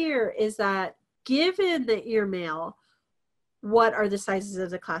see here is that given that you're male, what are the sizes of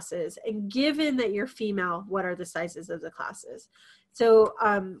the classes? And given that you're female, what are the sizes of the classes? So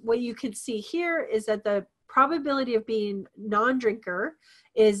what you can see here is that the probability of being non-drinker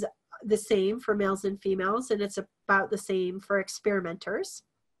is the same for males and females, and it's about the same for experimenters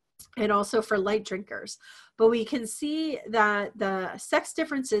and also for light drinkers. But we can see that the sex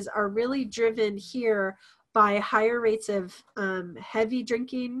differences are really driven here by higher rates of heavy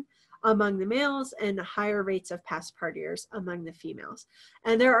drinking among the males and higher rates of past partiers among the females.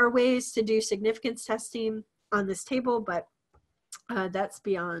 And there are ways to do significance testing on this table, but that's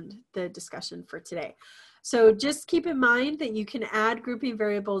beyond the discussion for today. So just keep in mind that you can add grouping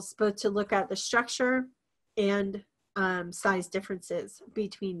variables both to look at the structure and size differences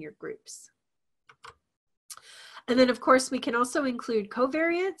between your groups. And then, of course, we can also include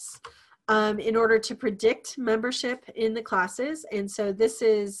covariates in order to predict membership in the classes. And so this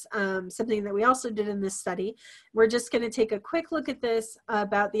is something that we also did in this study. We're just going to take a quick look at this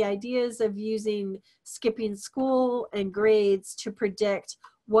about the ideas of using skipping school and grades to predict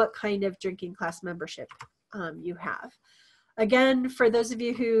what kind of drinking class membership you have. Again, for those of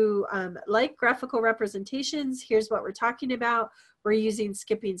you who like graphical representations, here's what we're talking about. We're using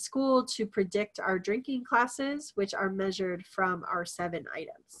skipping school to predict our drinking classes, which are measured from our 7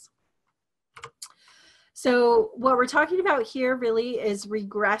 items. So what we're talking about here really is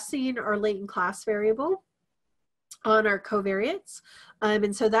regressing our latent class variable. on our covariates.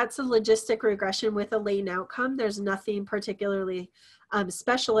 And so that's a logistic regression with a latent outcome. There's nothing particularly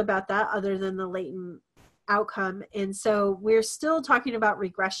special about that other than the latent outcome. And so we're still talking about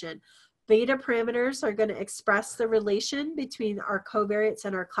regression. Beta parameters are going to express the relation between our covariates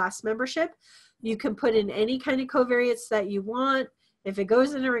and our class membership. You can put in any kind of covariates that you want. If it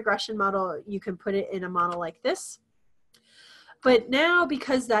goes in a regression model, you can put it in a model like this. But now,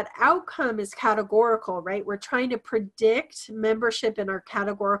 because that outcome is categorical, right, we're trying to predict membership in our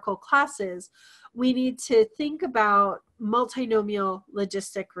categorical classes, we need to think about multinomial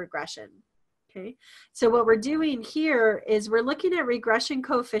logistic regression. Okay, so what we're doing here is we're looking at regression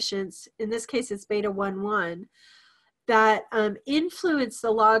coefficients, in this case it's beta 1, 1, that influence the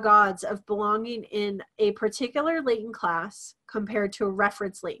log odds of belonging in a particular latent class compared to a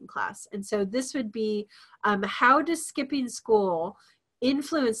reference latent class. And so this would be how does skipping school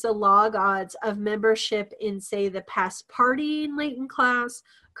influence the log odds of membership in, say, the past partying latent class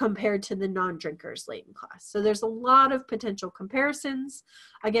compared to the non-drinkers latent class. So there's a lot of potential comparisons.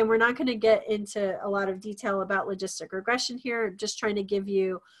 Again, we're not going to get into a lot of detail about logistic regression here, just trying to give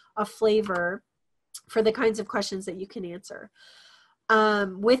you a flavor for the kinds of questions that you can answer.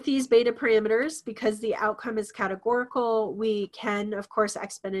 With these beta parameters, because the outcome is categorical, we can, of course,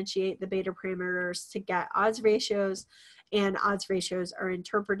 exponentiate the beta parameters to get odds ratios, and odds ratios are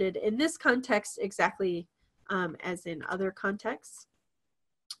interpreted in this context exactly as in other contexts.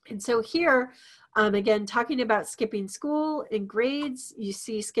 And so here, again, talking about skipping school in grades, you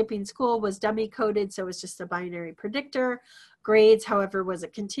see skipping school was dummy coded, so it was just a binary predictor. Grades, however, was a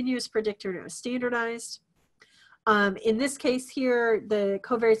continuous predictor and it was standardized. In this case here, the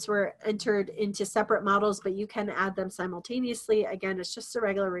covariates were entered into separate models, but you can add them simultaneously. Again, it's just a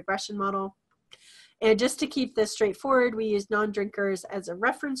regular regression model. And just to keep this straightforward, we use non-drinkers as a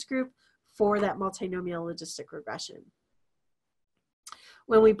reference group for that multinomial logistic regression.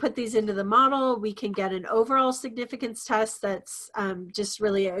 When we put these into the model, we can get an overall significance test that's just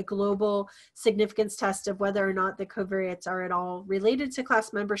really a global significance test of whether or not the covariates are at all related to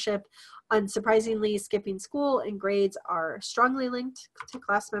class membership. Unsurprisingly, skipping school and grades are strongly linked to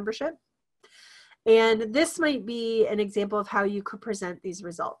class membership. And this might be an example of how you could present these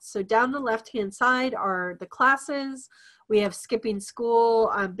results. So down the left-hand side are the classes. We have skipping school,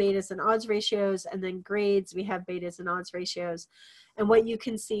 betas and odds ratios, and then grades, we have betas and odds ratios. And what you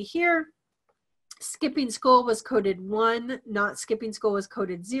can see here, skipping school was coded 1, not skipping school was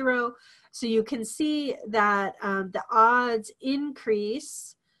coded 0. So you can see that the odds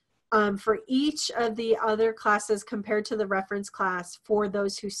increase for each of the other classes compared to the reference class for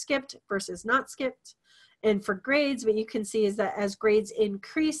those who skipped versus not skipped. And for grades, what you can see is that as grades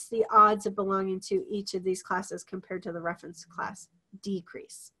increase, the odds of belonging to each of these classes compared to the reference class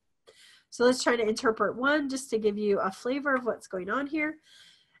decrease. So let's try to interpret one just to give you a flavor of what's going on here.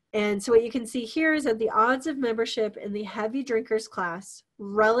 And so what you can see here is that the odds of membership in the heavy drinkers class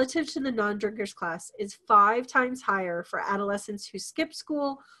relative to the non-drinkers class is 5 times higher for adolescents who skip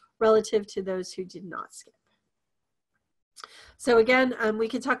school relative to those who did not skip. So again, we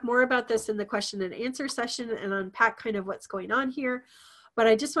can talk more about this in the question and answer session and unpack kind of what's going on here. But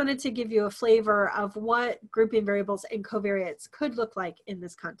I just wanted to give you a flavor of what grouping variables and covariates could look like in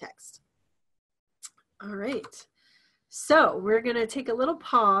this context. All right, so we're going to take a little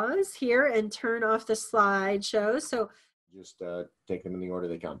pause here and turn off the slideshow. So just take them in the order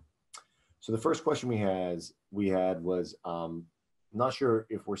they come. So the first question we had was, not sure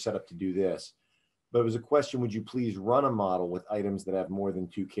if we're set up to do this, but it was a question, would you please run a model with items that have more than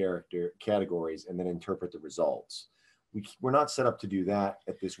 2 categories and then interpret the results? We're not set up to do that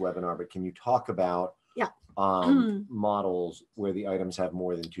at this webinar, but can you talk about models where the items have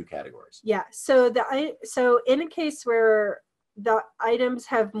more than 2 categories? Yeah, so in a case where the items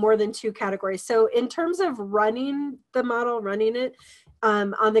have more than 2 categories, so in terms of running the model, running it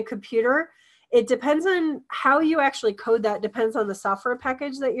on the computer, it depends on how you actually code that, depends on the software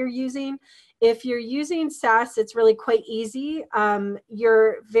package that you're using. If you're using SAS, it's really quite easy.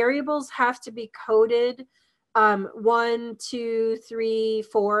 Your variables have to be coded 1, 2, 3,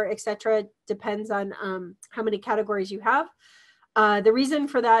 4, etc. Depends on how many categories you have. The reason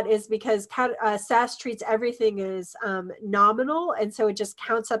for that is because SAS treats everything as nominal, and so it just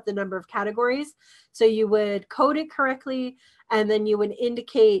counts up the number of categories. So you would code it correctly, and then you would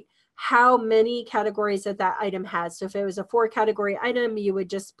indicate how many categories that item has. So if it was a 4-category item, you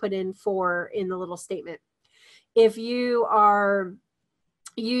would just put in 4 in the little statement. If you are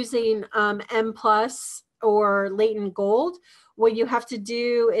using M+ or Latent Gold, what you have to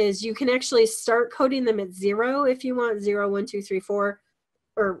do is you can actually start coding them at 0 if you want, 0, 1, 2, 3, 4,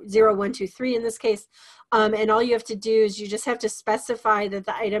 or 0, 1, 2, 3 in this case. And all you have to do is you just have to specify that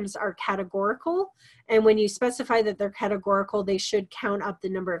the items are categorical. And when you specify that they're categorical, they should count up the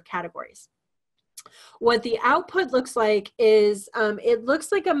number of categories. What the output looks like is, it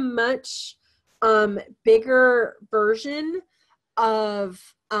looks like a much bigger version of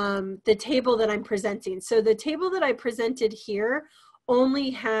the table that I'm presenting. So the table that I presented here only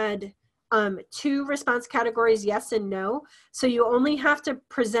had 2 response categories, yes and no. So you only have to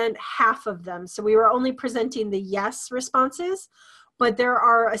present half of them. So we were only presenting the yes responses, but there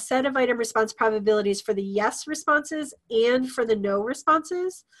are a set of item response probabilities for the yes responses and for the no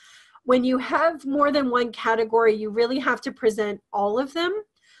responses. When you have more than one category, you really have to present all of them.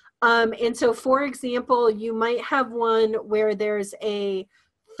 And so, for example, you might have one where there's a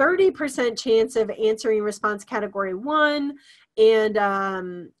 30% chance of answering response category 1 and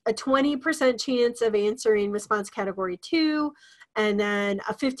a 20% chance of answering response category 2, and then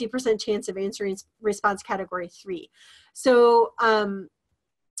a 50% chance of answering response category 3. So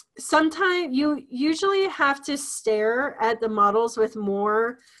sometimes you usually have to stare at the models with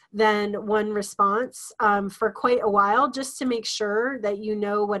more than one response for quite a while, just to make sure that you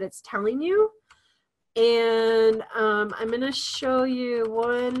know what it's telling you. And I'm going to show you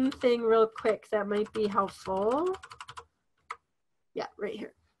one thing real quick that might be helpful. Yeah, right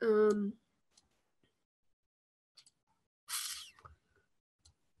here.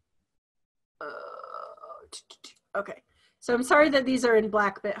 Okay. So I'm sorry that these are in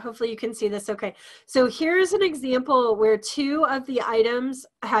black, but hopefully you can see this okay. So here's an example where 2 of the items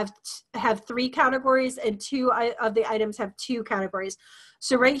have 3 categories and 2 of the items have 2 categories.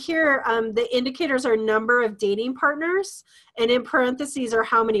 So right here, the indicators are number of dating partners, and in parentheses are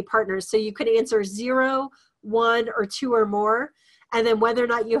how many partners. So you could answer 0, 1, or 2 or more, and then whether or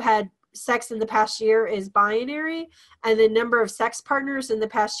not you had sex in the past year is binary, and the number of sex partners in the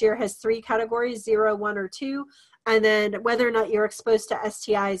past year has 3 categories, 0, 1, or 2. And then whether or not you're exposed to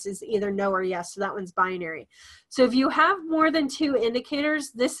STIs is either no or yes. So that one's binary. So if you have more than 2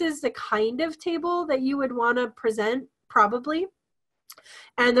 indicators, this is the kind of table that you would want to present probably.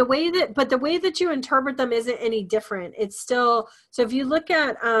 And the way that you interpret them isn't any different. It's still, so if you look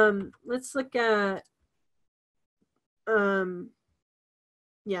at, let's look at,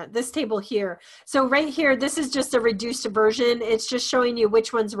 yeah, this table here. So right here, this is just a reduced version. It's just showing you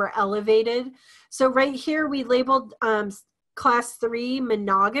which ones were elevated. So right here, we labeled class 3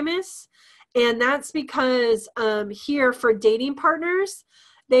 monogamous. And that's because here for dating partners,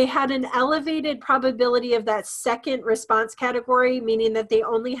 they had an elevated probability of that second response category, meaning that they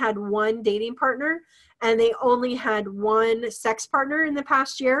only had 1 dating partner and they only had 1 sex partner in the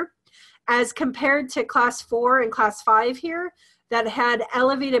past year, as compared to class 4 and class 5 here, that had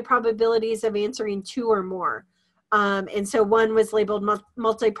elevated probabilities of answering 2 or more. And so one was labeled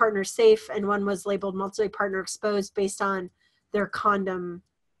multi-partner safe and one was labeled multi-partner exposed based on their condom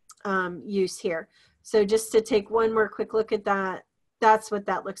use here. So just to take one more quick look at that, that's what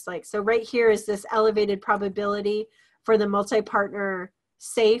that looks like. So right here is this elevated probability for the multi-partner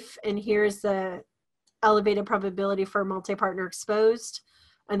safe, and here's the elevated probability for multi-partner exposed.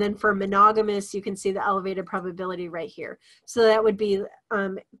 And then for monogamous, you can see the elevated probability right here. So that would be,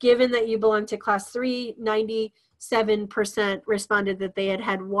 given that you belong to class 3, 97% responded that they had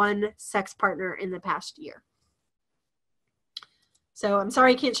had 1 sex partner in the past year. So I'm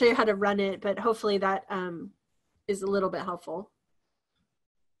sorry I can't show you how to run it, but hopefully that is a little bit helpful.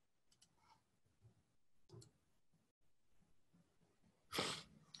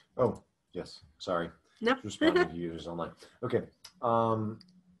 Oh, yes, sorry. Nope. Responding to users online. Okay.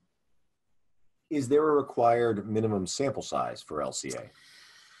 Is there a required minimum sample size for LCA?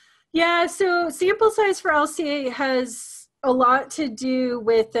 Yeah, so sample size for LCA has a lot to do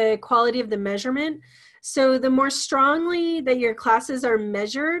with the quality of the measurement. So the more strongly that your classes are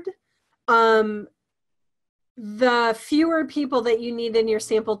measured, the fewer people that you need in your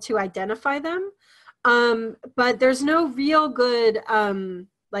sample to identify them. But there's no real good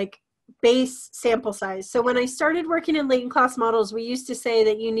like base sample size. So when I started working in latent class models, we used to say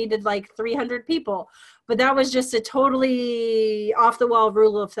that you needed like 300 people, but that was just a totally off the wall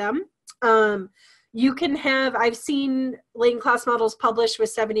rule of thumb. You can have, I've seen latent class models published with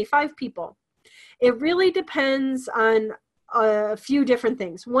 75 people. It really depends on a few different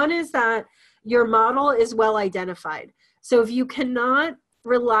things. One is that your model is well identified. So if you cannot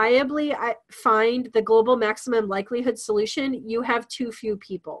reliably find the global maximum likelihood solution, you have too few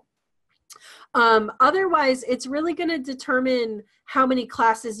people. Otherwise, it's really going to determine how many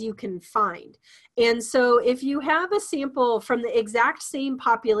classes you can find. And so if you have a sample from the exact same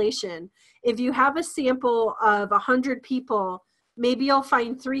population, if you have a sample of 100 people, maybe you'll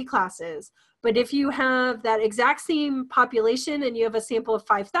find 3 classes. But if you have that exact same population and you have a sample of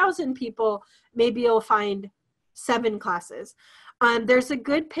 5,000 people, maybe you'll find 7 classes. There's a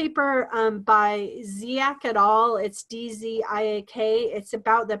good paper by Ziak et al. It's DZIAK. It's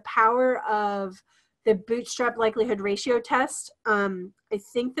about the power of the bootstrap likelihood ratio test. I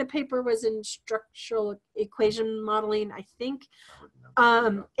think the paper was in structural equation modeling, I think.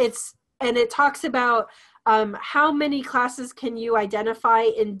 And it talks about how many classes can you identify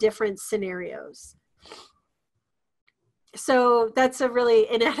in different scenarios. So that's a really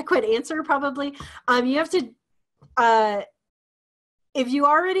inadequate answer, probably. You have to, if you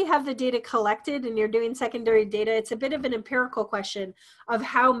already have the data collected and you're doing secondary data, it's a bit of an empirical question of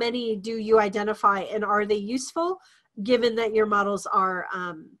how many do you identify and are they useful, given that your models are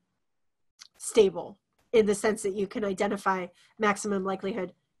stable in the sense that you can identify maximum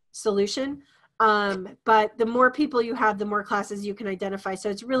likelihood solution. But the more people you have, the more classes you can identify. So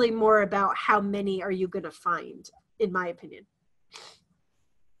it's really more about how many are you going to find, in my opinion.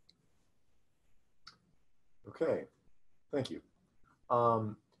 Okay, thank you.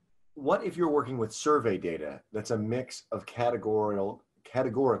 What if you're working with survey data that's a mix of categorical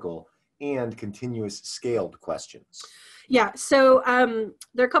and continuous scaled questions? Yeah, so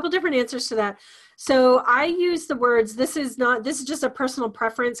there are a couple different answers to that. So I use the words, this is just a personal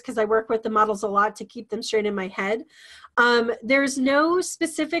preference because I work with the models a lot to keep them straight in my head. There's no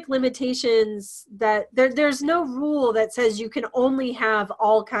specific limitations that, there's no rule that says you can only have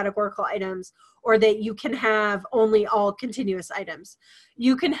all categorical items or that you can have only all continuous items.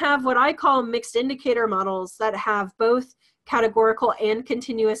 You can have what I call mixed indicator models that have both categorical and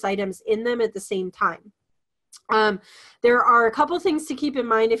continuous items in them at the same time. There are a couple things to keep in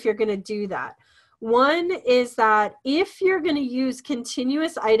mind if you're going to do that. One is that if you're going to use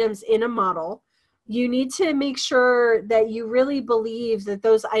continuous items in a model, you need to make sure that you really believe that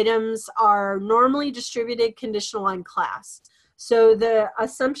those items are normally distributed conditional on class. So the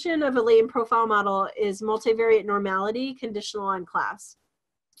assumption of a latent profile model is multivariate normality conditional on class.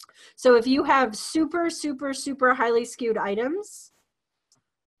 So if you have super, super, super highly skewed items,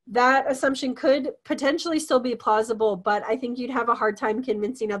 that assumption could potentially still be plausible, but I think you'd have a hard time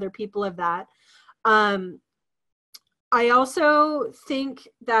convincing other people of that. I also think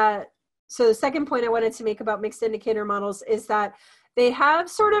that, so the second point I wanted to make about mixed indicator models is that they have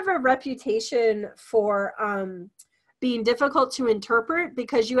sort of a reputation for being difficult to interpret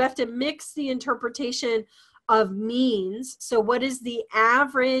because you have to mix the interpretation of means. So what is the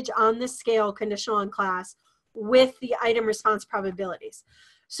average on the scale conditional on class with the item response probabilities?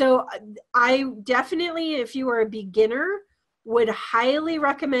 So I definitely, if you are a beginner, would highly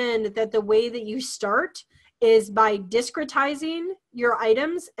recommend that the way that you start is by discretizing your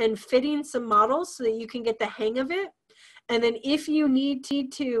items and fitting some models so that you can get the hang of it. And then if you need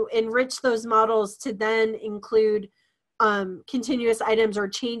to enrich those models to then include continuous items or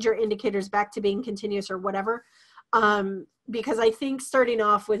change your indicators back to being continuous or whatever, because I think starting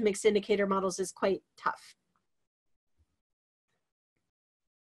off with mixed indicator models is quite tough.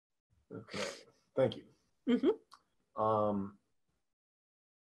 Okay, thank you. Mm-hmm. I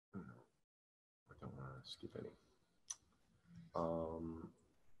don't want to skip any.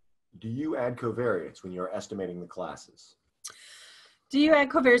 Do you add covariates when you're estimating the classes? Do you add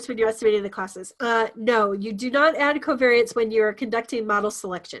covariates when you're estimating the classes? No, you do not add covariates when you're conducting model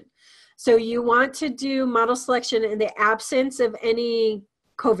selection. So you want to do model selection in the absence of any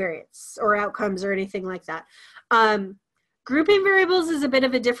covariates or outcomes or anything like that. Grouping variables is a bit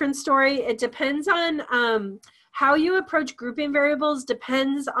of a different story. It depends on how you approach grouping variables,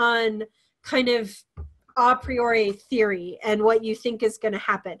 depends on kind of a priori theory and what you think is going to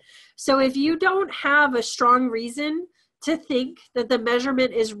happen. So if you don't have a strong reason to think that the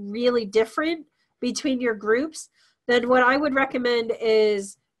measurement is really different between your groups, then what I would recommend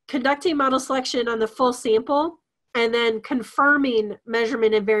is conducting model selection on the full sample and then confirming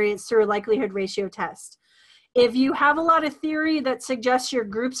measurement and variance through a likelihood ratio test. If you have a lot of theory that suggests your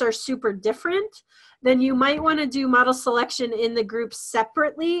groups are super different, then you might want to do model selection in the groups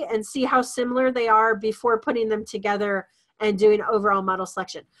separately and see how similar they are before putting them together and doing overall model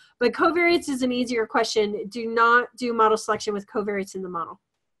selection. But covariates is an easier question. Do not do model selection with covariates in the model.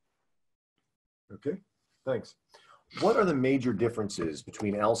 Okay, thanks. What are the major differences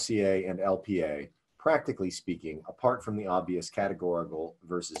between LCA and LPA, practically speaking, apart from the obvious categorical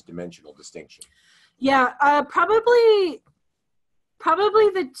versus dimensional distinction? Yeah, probably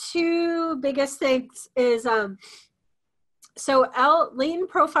the two biggest things is latent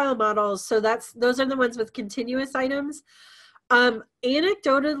profile models. So those are the ones with continuous items.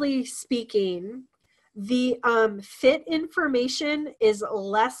 Anecdotally speaking, The fit information is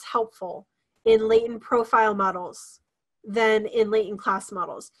less helpful in latent profile models than in latent class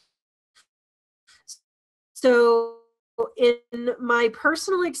models. So in my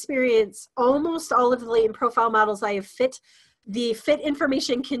personal experience, almost all of the latent profile models I have fit, the fit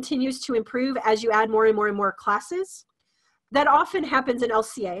information continues to improve as you add more and more and more classes. That often happens in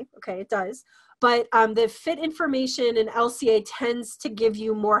LCA, okay, it does. But the fit information in LCA tends to give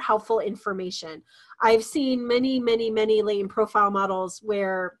you more helpful information. I've seen many, many, many latent profile models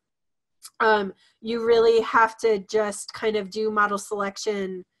where you really have to just kind of do model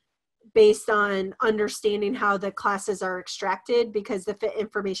selection based on understanding how the classes are extracted because the fit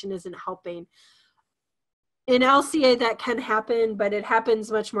information isn't helping. In LCA, that can happen, but it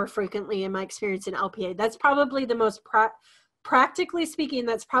happens much more frequently in my experience in LPA. That's probably the most, practically speaking,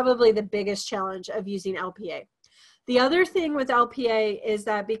 that's probably the biggest challenge of using LPA. The other thing with LPA is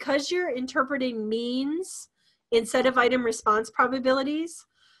that because you're interpreting means instead of item response probabilities,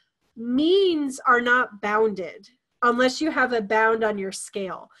 means are not bounded unless you have a bound on your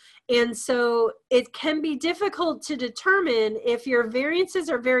scale. And so it can be difficult to determine if your variances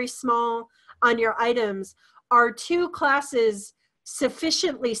are very small on your items. Are two classes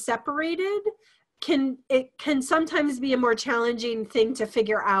sufficiently separated? It can sometimes be a more challenging thing to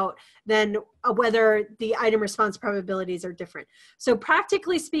figure out than whether the item response probabilities are different. So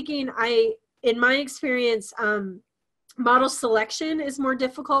practically speaking, in my experience, model selection is more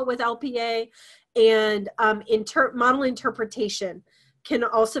difficult with LPA, and model interpretation can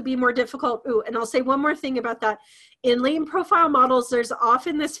also be more difficult. Ooh, and I'll say one more thing about that. In latent profile models, there's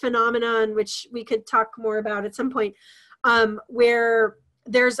often this phenomenon, which we could talk more about at some point, where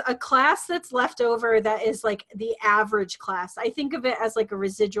there's a class that's left over that is like the average class. I think of it as like a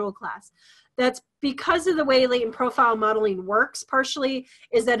residual class. That's because of the way latent profile modeling works, partially,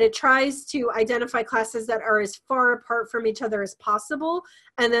 is that it tries to identify classes that are as far apart from each other as possible.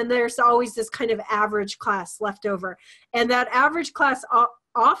 And then there's always this kind of average class left over. And that average class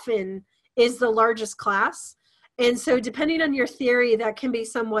often is the largest class. And so depending on your theory, that can be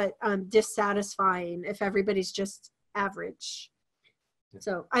somewhat dissatisfying if everybody's just average.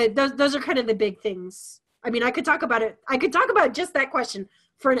 So those are kind of the big things. I mean, I could talk about it. I could talk about just that question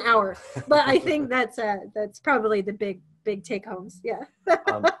for an hour, but I think that's probably the big take homes. Yeah.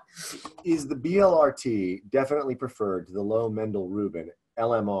 Is the BLRT definitely preferred to the low Mendel-Rubin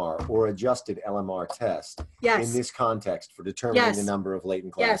LMR or adjusted LMR test in this context for determining the number of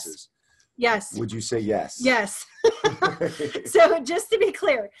latent classes? Yes. Would you say yes? Yes. So just to be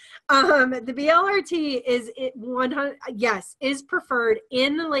clear, the BLRT is preferred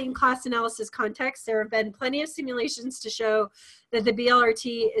in the latent class analysis context. There have been plenty of simulations to show that the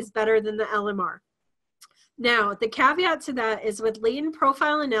BLRT is better than the LMR. Now, the caveat to that is with latent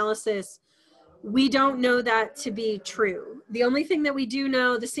profile analysis, we don't know that to be true. The only thing that we do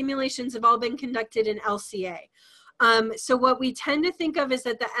know, the simulations have all been conducted in LCA. So what we tend to think of is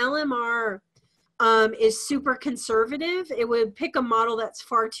that the LMR is super conservative. It would pick a model that's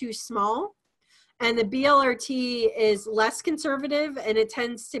far too small. And the BLRT is less conservative, and it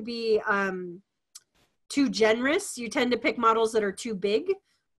tends to be too generous. You tend to pick models that are too big.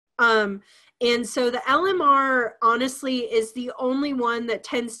 And so the LMR, honestly, is the only one that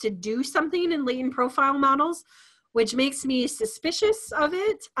tends to do something in latent profile models, which makes me suspicious of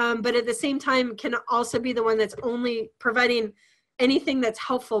it, but at the same time can also be the one that's only providing anything that's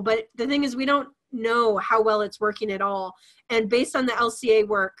helpful. But the thing is, we don't know how well it's working at all. And based on the LCA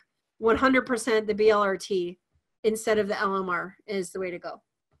work, 100% the BLRT instead of the LMR is the way to go.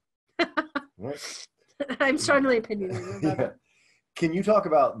 Right. I'm strongly opinionated about it. Can you talk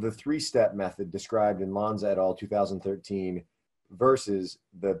about the three-step method described in Lanza et al. 2013 versus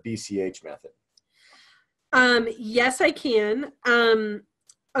the BCH method? Yes, I can.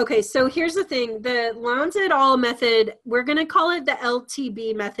 Okay, so here's the thing. The Lanza et al. Method, we're going to call it the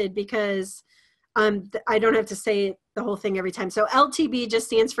LTB method because I don't have to say the whole thing every time. So LTB just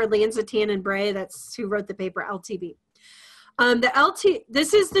stands for Lanza, Tan, and Bray. That's who wrote the paper, LTB.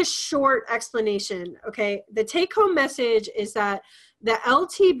 This is the short explanation, okay? The take-home message is that the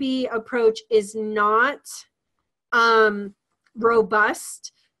LTB approach is not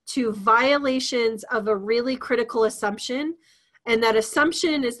robust to violations of a really critical assumption. And that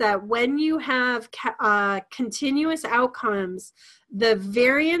assumption is that when you have continuous outcomes, the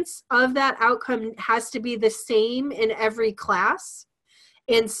variance of that outcome has to be the same in every class.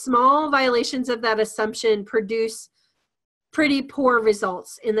 And small violations of that assumption produce pretty poor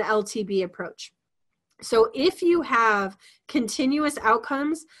results in the LTB approach. So if you have continuous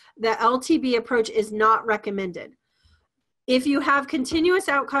outcomes, the LTB approach is not recommended. If you have continuous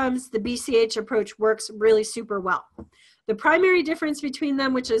outcomes, the BCH approach works really super well. The primary difference between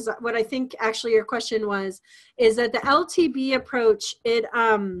them, which is what I think actually your question was, is that the LTB approach,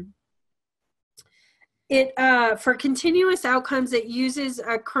 for continuous outcomes, it uses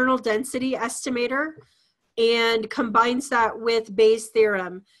a kernel density estimator and combines that with Bayes'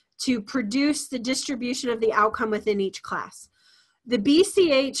 theorem to produce the distribution of the outcome within each class. The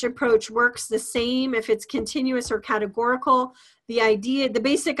BCH approach works the same if it's continuous or categorical. The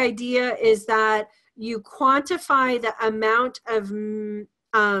basic idea is that you quantify the amount of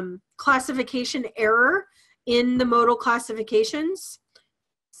classification error in the modal classifications.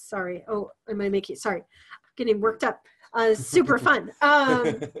 Sorry, sorry, I'm getting worked up. Super fun.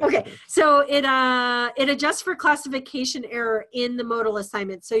 Okay, so it adjusts for classification error in the modal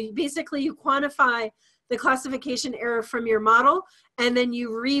assignment. So basically you quantify the classification error from your model, and then you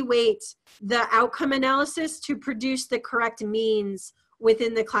reweight the outcome analysis to produce the correct means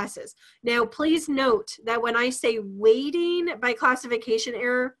within the classes. Now, please note that when I say weighting by classification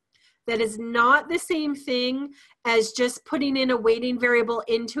error, that is not the same thing as just putting in a weighting variable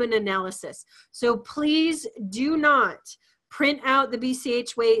into an analysis. So please do not print out the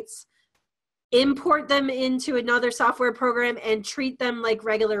BCH weights, import them into another software program, and treat them like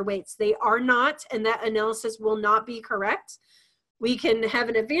regular weights. They are not, and that analysis will not be correct. We can have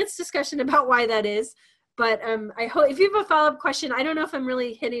an advanced discussion about why that is, but I hope if you have a follow-up question, I don't know if I'm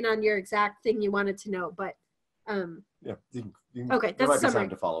really hitting on your exact thing you wanted to know, but yeah. Okay, there that's might be summary. time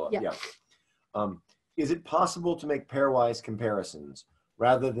to follow up. Yeah. Is it possible to make pairwise comparisons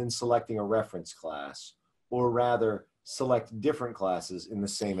rather than selecting a reference class, or rather select different classes in the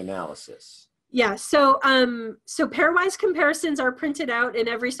same analysis? Yeah, so pairwise comparisons are printed out in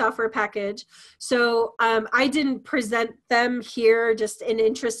every software package. So I didn't present them here just in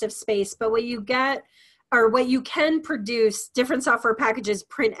interest of space, but what you get, or what you can produce, different software packages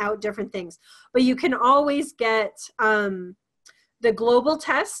print out different things. But you can always get the global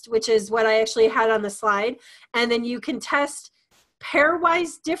test, which is what I actually had on the slide, and then you can test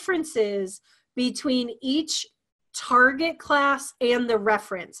pairwise differences between each target class and the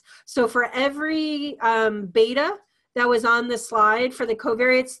reference. So for every beta that was on the slide for the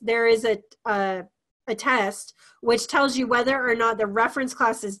covariates, there is a test which tells you whether or not the reference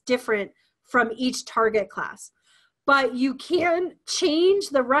class is different from each target class. But you can change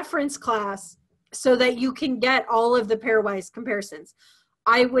the reference class so that you can get all of the pairwise comparisons.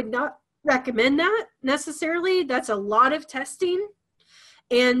 I would not recommend that necessarily. That's a lot of testing.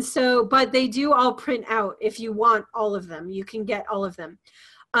 And so, but they do all print out. If you want all of them, you can get all of them.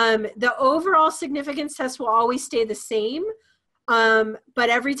 The overall significance test will always stay the same. But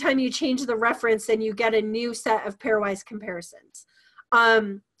every time you change the reference, then you get a new set of pairwise comparisons.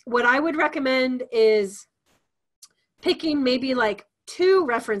 What I would recommend is picking maybe like 2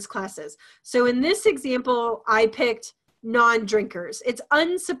 reference classes. So in this example, I picked non-drinkers. It's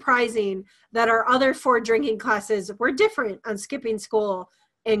unsurprising that our other 4 drinking classes were different on skipping school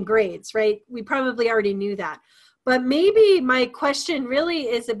and grades, right? We probably already knew that. But maybe my question really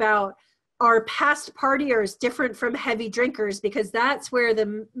is about, are past partiers different from heavy drinkers? Because that's where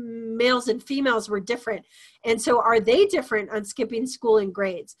the males and females were different. And so are they different on skipping school and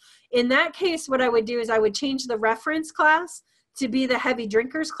grades? In that case, what I would do is I would change the reference class to be the heavy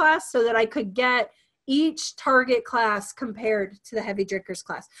drinkers class so that I could get each target class compared to the heavy drinkers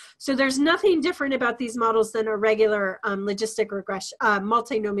class. So there's nothing different about these models than a regular logistic regression,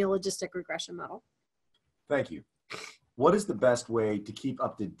 multinomial logistic regression model. Thank you. What is the best way to keep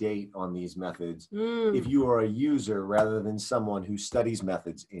up to date on these methods if you are a user rather than someone who studies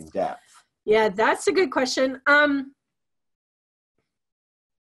methods in depth? Yeah, that's a good question.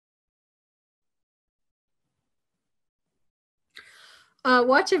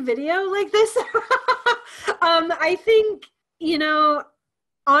 Watch a video like this. I think, you know,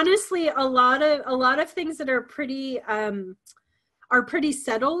 honestly, a lot of things that are pretty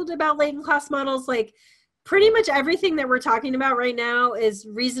settled about latent class models, like pretty much everything that we're talking about right now is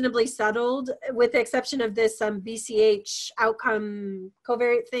reasonably settled, with the exception of this BCH outcome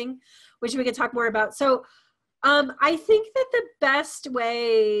covariate thing, which we could talk more about. So I think that the best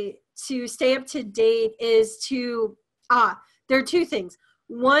way to stay up to date is to, there are 2 things.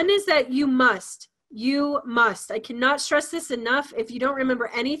 One is that you must, I cannot stress this enough. If you don't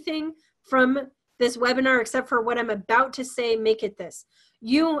remember anything from this webinar except for what I'm about to say, make it this.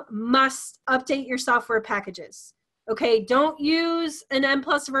 You must update your software packages. Okay, don't use an M+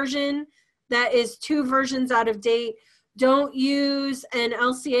 version that is 2 versions out of date. Don't use an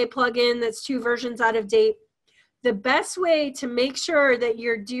LCA plugin that's 2 versions out of date. The best way to make sure that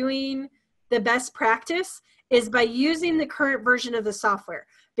you're doing the best practice is by using the current version of the software,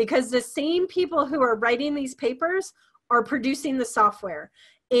 because the same people who are writing these papers are producing the software.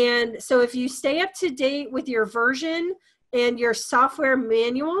 And so if you stay up to date with your version and your software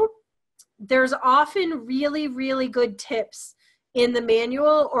manual, there's often really, really good tips in the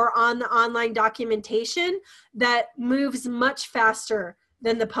manual or on the online documentation that moves much faster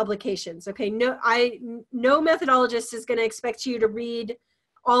than the publications. Okay, no methodologist is going to expect you to read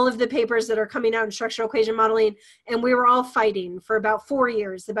all of the papers that are coming out in structural equation modeling, and we were all fighting for about 4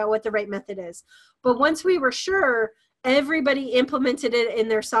 years about what the right method is. But once we were sure, everybody implemented it in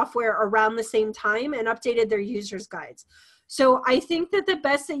their software around the same time and updated their users' guides. So I think that the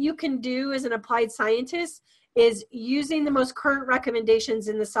best that you can do as an applied scientist is using the most current recommendations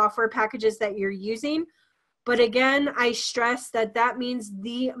in the software packages that you're using. But again, I stress that that means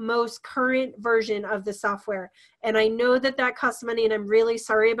the most current version of the software. And I know that that costs money, and I'm really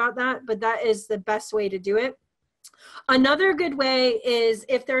sorry about that, but that is the best way to do it. Another good way is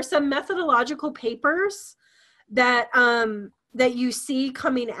if there are some methodological papers that, that you see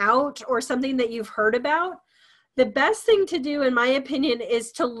coming out or something that you've heard about, the best thing to do, in my opinion,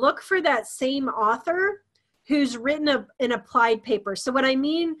 is to look for that same author who's written an applied paper. So what I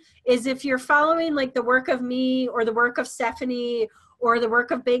mean is if you're following like the work of me or the work of Stephanie or the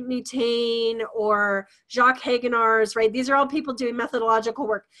work of Bank-Nutane or Jacques Hagenars, right? These are all people doing methodological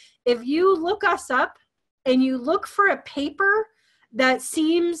work. If you look us up and you look for a paper that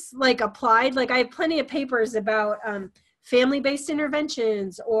seems like applied, like I have plenty of papers about family-based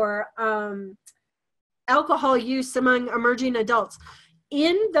interventions or alcohol use among emerging adults.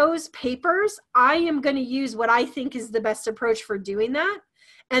 In those papers, I am going to use what I think is the best approach for doing that.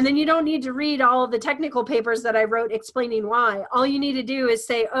 And then you don't need to read all the technical papers that I wrote explaining why. All you need to do is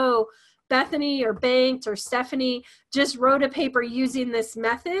say, oh, Bethany or Banked or Stephanie just wrote a paper using this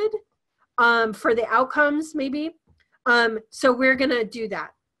method for the outcomes maybe. So we're going to do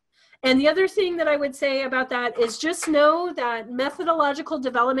that. And the other thing that I would say about that is just know that methodological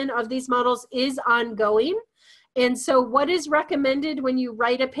development of these models is ongoing. And so what is recommended when you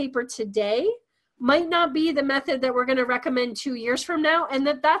write a paper today might not be the method that we're going to recommend 2 years from now, and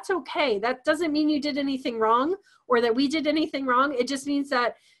that's okay. That doesn't mean you did anything wrong or that we did anything wrong. It just means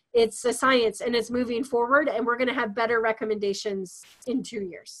that it's a science and it's moving forward, and we're going to have better recommendations in 2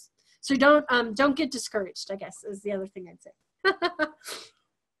 years. So don't get discouraged, I guess, is the other thing I'd say.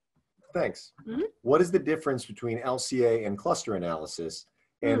 Thanks. Mm-hmm. What is the difference between LCA and cluster analysis?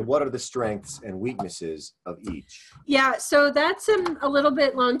 And what are the strengths and weaknesses of each? Yeah, so that's a little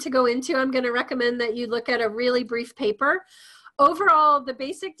bit long to go into. I'm going to recommend that you look at a really brief paper. Overall, the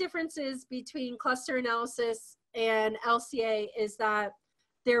basic differences between cluster analysis and LCA is that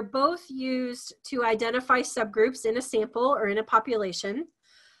they're both used to identify subgroups in a sample or in a population.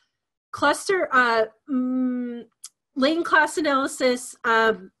 Latent class analysis,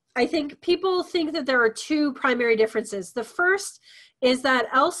 I think people think that there are two primary differences. The first is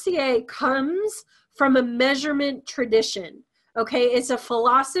that LCA comes from a measurement tradition, okay? It's a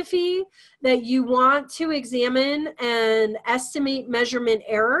philosophy that you want to examine and estimate measurement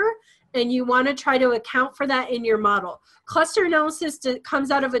error, and you want to try to account for that in your model. Cluster analysis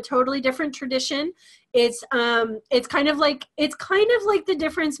comes out of a totally different tradition. It's kind of like the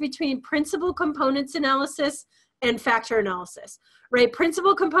difference between principal components analysis and factor analysis, right?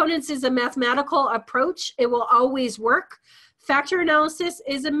 Principal components is a mathematical approach. It will always work. Factor analysis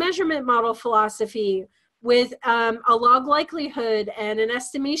is a measurement model philosophy with a log likelihood and an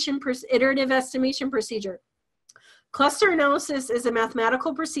iterative estimation procedure. Cluster analysis is a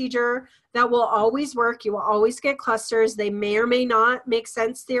mathematical procedure that will always work. You will always get clusters. They may or may not make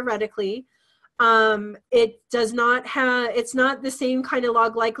sense theoretically. It's not the same kind of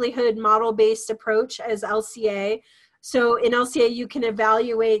log likelihood model-based approach as LCA. So in LCA, you can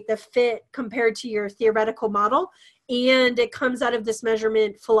evaluate the fit compared to your theoretical model, and it comes out of this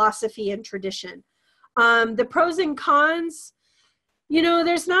measurement philosophy and tradition. The pros and cons, you know,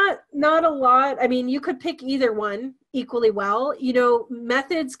 there's not a lot. I mean, you could pick either one equally well. You know,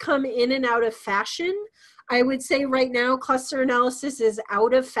 methods come in and out of fashion. I would say right now, cluster analysis is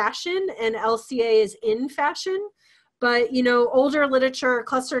out of fashion and LCA is in fashion. But, you know, older literature,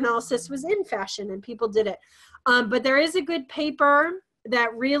 cluster analysis was in fashion and people did it. But there is a good paper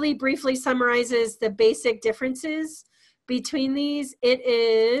that really briefly summarizes the basic differences between these. It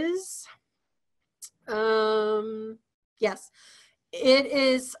is, yes, it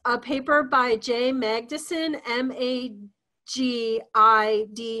is a paper by J. Magdison, Magidson,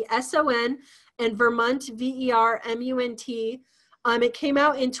 and Vermunt, Vermunt. It came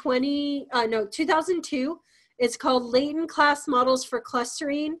out in 2002. It's called Latent Class Models for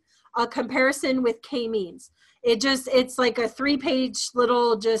Clustering. a comparison with k-means. It's like a 3-page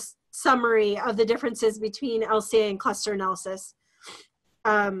little just summary of the differences between LCA and cluster analysis.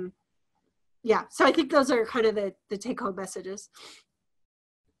 Yeah, so I think those are kind of the take-home messages.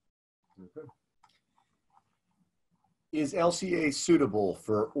 Okay. Is LCA suitable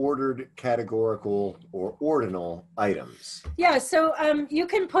for ordered categorical or ordinal items? Yeah, so you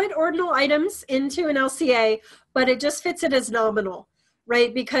can put ordinal items into an LCA, but it just fits it as nominal,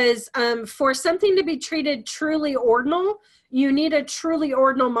 right? Because for something to be treated truly ordinal, you need a truly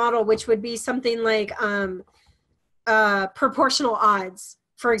ordinal model, which would be something like proportional odds,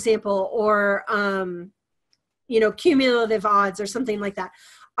 for example, or cumulative odds or something like that.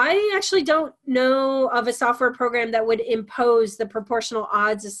 I actually don't know of a software program that would impose the proportional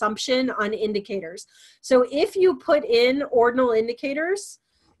odds assumption on indicators. So if you put in ordinal indicators,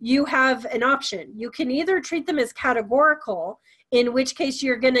 you have an option. You can either treat them as categorical, in which case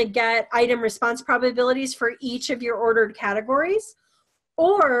you're going to get item response probabilities for each of your ordered categories,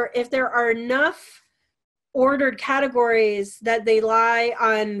 or if there are enough ordered categories that they lie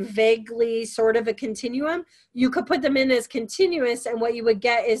on vaguely sort of a continuum, you could put them in as continuous, and what you would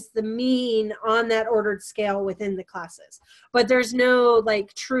get is the mean on that ordered scale within the classes. But there's no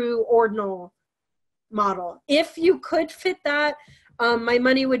like true ordinal model. If you could fit that, my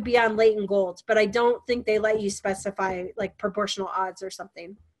money would be on Latent Gold, but I don't think they let you specify like proportional odds or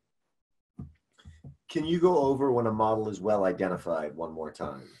something. Can you go over when a model is well identified one more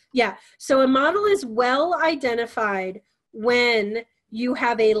time? Yeah, so a model is well identified when you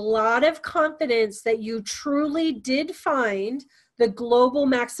have a lot of confidence that you truly did find the global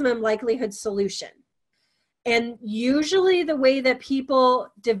maximum likelihood solution. And usually the way that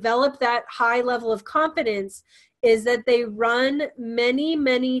people develop that high level of confidence is that they run many,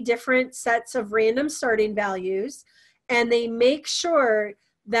 many different sets of random starting values, and they make sure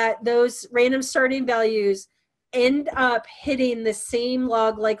that those random starting values end up hitting the same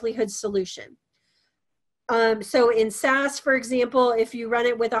log likelihood solution. So in SAS, for example, if you run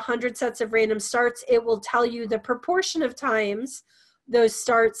it with 100 sets of random starts, it will tell you the proportion of times those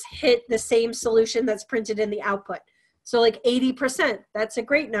starts hit the same solution that's printed in the output. So like 80%, that's a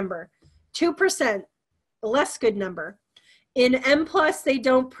great number. 2%, a less good number. In M+, they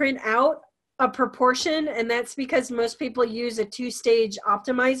don't print out a proportion, and that's because most people use a 2-stage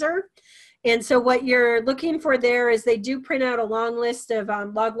optimizer. And so what you're looking for there is they do print out a long list of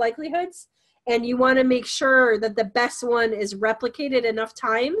log likelihoods, and you want to make sure that the best one is replicated enough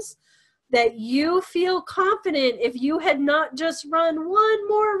times that you feel confident if you had not just run one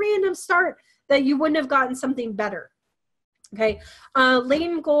more random start that you wouldn't have gotten something better. Okay,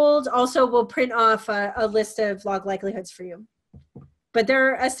 Latent Gold also will print off a list of log likelihoods for you. But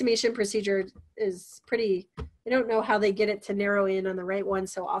their estimation procedure is pretty, I don't know how they get it to narrow in on the right one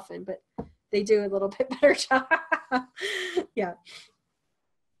so often, but they do a little bit better job. Yeah.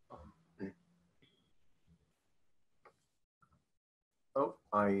 Oh,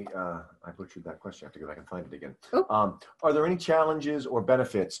 I butchered that question. I have to go back and find it again. Oh. Are there any challenges or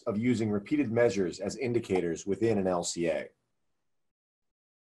benefits of using repeated measures as indicators within an LCA?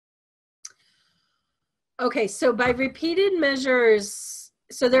 Okay, so by repeated measures,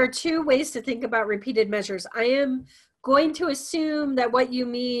 so there are 2 ways to think about repeated measures. I am going to assume that what you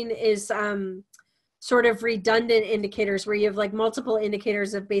mean is sort of redundant indicators where you have like multiple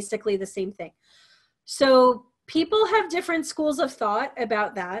indicators of basically the same thing. So people have different schools of thought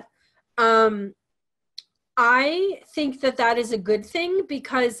about that. I think that that is a good thing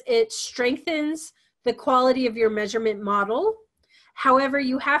because it strengthens the quality of your measurement model. However,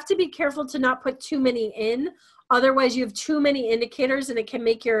 you have to be careful to not put too many in. Otherwise, you have too many indicators and it can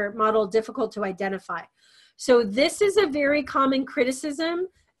make your model difficult to identify. So this is a very common criticism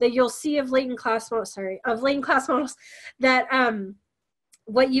that you'll see of latent class models, that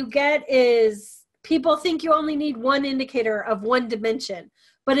what you get is people think you only need one indicator of one dimension.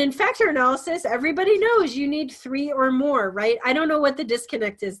 But in factor analysis, everybody knows you need 3 or more, right? I don't know what the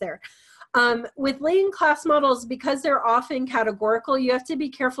disconnect is there. With latent class models, because they're often categorical, you have to be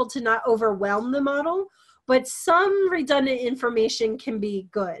careful to not overwhelm the model, but some redundant information can be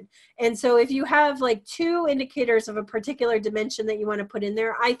good. And so if you have like 2 indicators of a particular dimension that you want to put in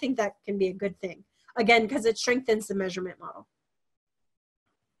there, I think that can be a good thing. Again, because it strengthens the measurement model.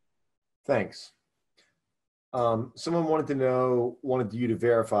 Thanks. Someone wanted you to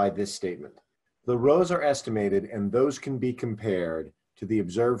verify this statement. The rows are estimated and those can be compared to the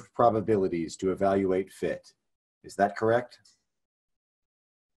observed probabilities to evaluate fit. Is that correct?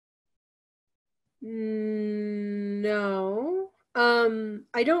 No.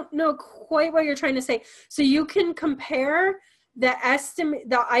 I don't know quite what you're trying to say. So you can compare the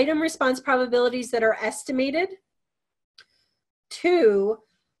item response probabilities that are estimated. 2,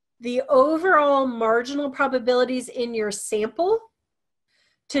 the overall marginal probabilities in your sample,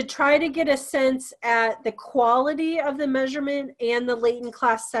 to try to get a sense at the quality of the measurement and the latent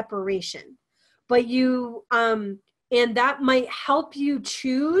class separation. But you, and that might help you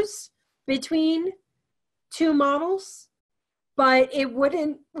choose between 2 models, but it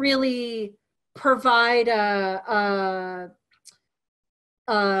wouldn't really provide a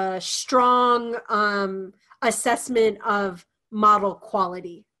strong assessment of model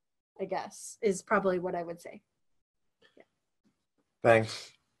quality, I guess, is probably what I would say. Yeah.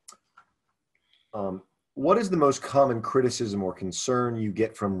 Thanks. What is the most common criticism or concern you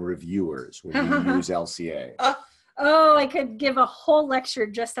get from reviewers when you use LCA? Oh, I could give a whole lecture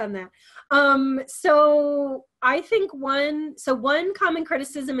just on that. So I think one common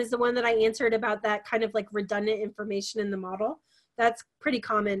criticism is the one that I answered about that kind of like redundant information in the model. That's pretty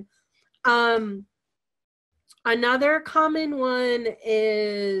common. Another common one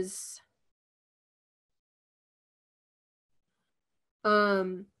is,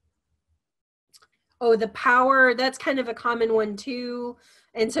 oh, the power, that's kind of a common one too.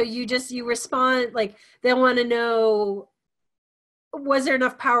 And so you respond, like, they want to know, was there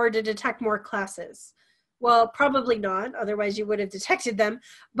enough power to detect more classes? Well, probably not, otherwise you would have detected them.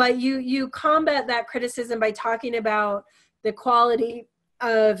 But you combat that criticism by talking about the quality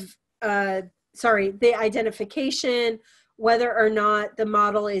of, the identification, whether or not the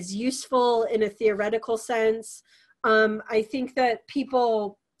model is useful in a theoretical sense. I think that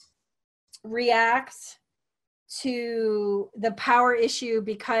people react to the power issue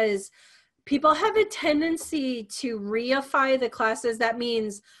because people have a tendency to reify the classes. That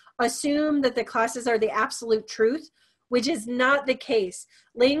means assume that the classes are the absolute truth, which is not the case.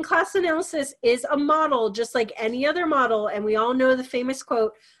 Latent class analysis is a model just like any other model, and we all know the famous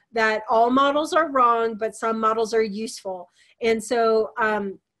quote that all models are wrong, but some models are useful. And so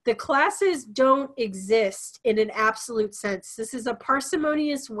the classes don't exist in an absolute sense. This is a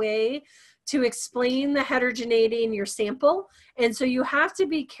parsimonious way to explain the heterogeneity in your sample. And so you have to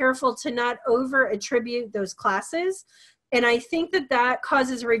be careful to not over attribute those classes. And I think that that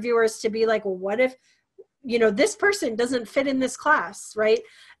causes reviewers to be like, well, what if, this person doesn't fit in this class, right?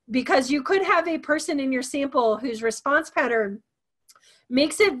 Because you could have a person in your sample whose response pattern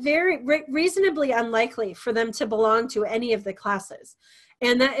makes it very reasonably unlikely for them to belong to any of the classes.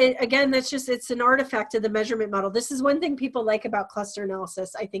 And that, it's an artifact of the measurement model. This is one thing people like about cluster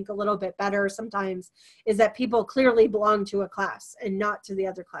analysis, I think a little bit better sometimes, is that people clearly belong to a class and not to the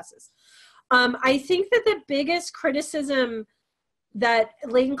other classes. I think that the biggest criticism that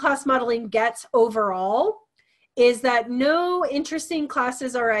latent class modeling gets overall is that no interesting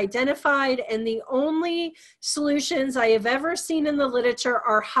classes are identified, and the only solutions I have ever seen in the literature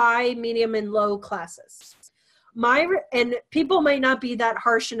are high, medium, and low classes. And people might not be that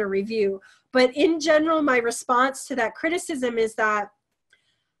harsh in a review, but in general, my response to that criticism is that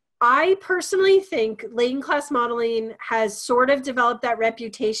I personally think latent class modeling has sort of developed that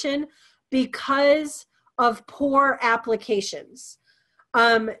reputation because of poor applications.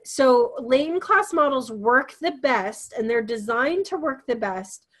 So latent class models work the best, and they're designed to work the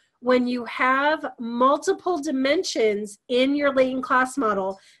best when you have multiple dimensions in your latent class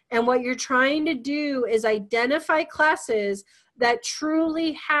model, and what you're trying to do is identify classes that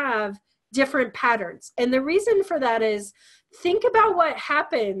truly have different patterns. And the reason for that is, think about what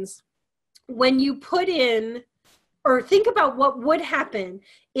happens when you put in, or think about what would happen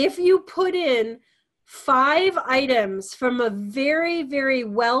if you put in 5 items from a very, very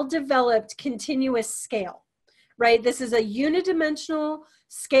well-developed continuous scale, right? This is a unidimensional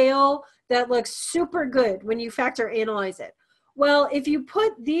scale that looks super good when you factor analyze it. Well, if you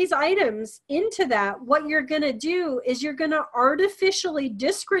put these items into that, what you're going to do is you're going to artificially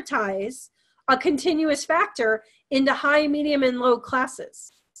discretize a continuous factor into high, medium, and low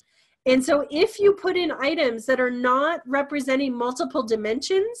classes. And so if you put in items that are not representing multiple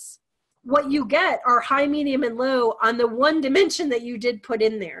dimensions, what you get are high, medium, and low on the one dimension that you did put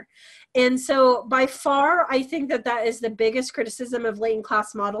in there. And so by far, I think that that is the biggest criticism of latent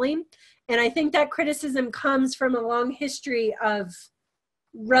class modeling. And I think that criticism comes from a long history of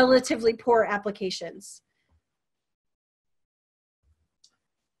relatively poor applications.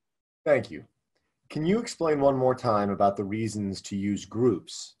 Thank you. Can you explain one more time about the reasons to use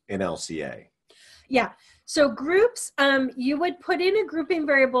groups in LCA? Yeah, so groups, you would put in a grouping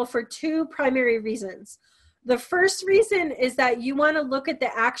variable for 2 primary reasons. The first reason is that you want to look at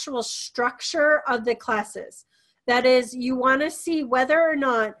the actual structure of the classes. That is, you want to see whether or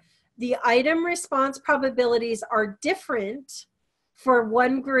not the item response probabilities are different for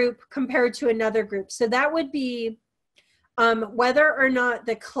one group compared to another group. So that would be whether or not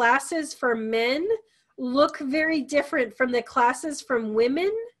the classes for men look very different from the classes from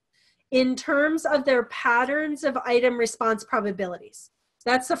women in terms of their patterns of item response probabilities.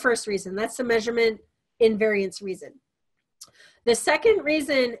 That's the first reason. That's the measurement invariance reason. The second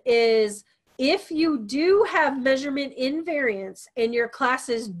reason is if you do have measurement invariance and your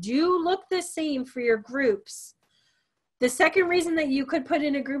classes do look the same for your groups, the second reason that you could put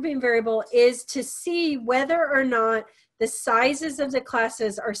in a grouping variable is to see whether or not the sizes of the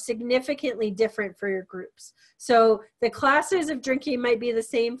classes are significantly different for your groups. So the classes of drinking might be the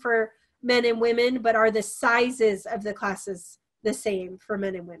same for men and women, but are the sizes of the classes the same for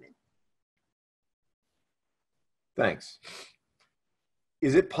men and women? Thanks.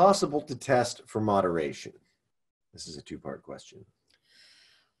 Is it possible to test for moderation? This is a two-part question.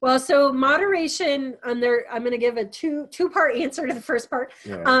 Well, so moderation, I'm going to give a two-part answer to the first part.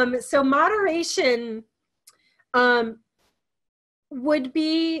 Yeah. So moderation would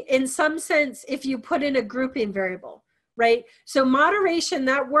be, in some sense, if you put in a grouping variable, right? So moderation,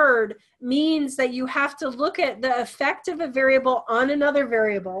 that word, means that you have to look at the effect of a variable on another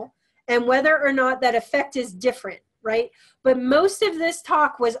variable and whether or not that effect is different, right? But most of this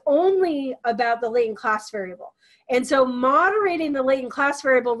talk was only about the latent class variable. And so moderating the latent class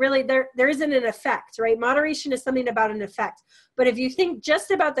variable, really, there isn't an effect, right? Moderation is something about an effect. But if you think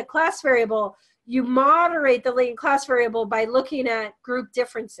just about the class variable, you moderate the latent class variable by looking at group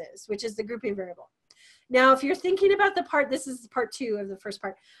differences, which is the grouping variable. Now, if you're thinking about the part, this is part two of the first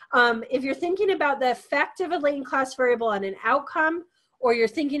part. If you're thinking about the effect of a latent class variable on an outcome, or you're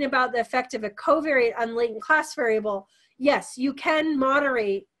thinking about the effect of a covariate on latent class variable, yes, you can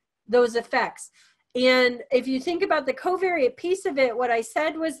moderate those effects. And if you think about the covariate piece of it, what I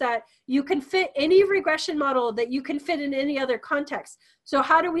said was that you can fit any regression model that you can fit in any other context. So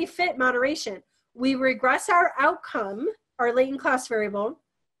how do we fit moderation? We regress our outcome, our latent class variable,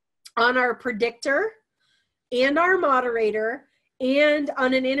 on our predictor and our moderator and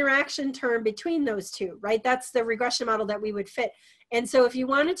on an interaction term between those two, right? That's the regression model that we would fit. And so if you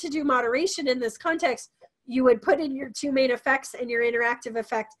wanted to do moderation in this context, you would put in your two main effects and your interactive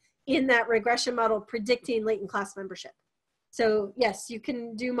effect in that regression model predicting latent class membership. So yes, you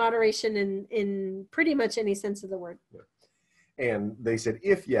can do moderation in pretty much any sense of the word. Yeah. And they said,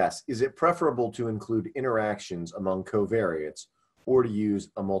 if yes, is it preferable to include interactions among covariates or to use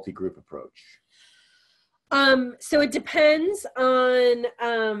a multi-group approach? So it depends on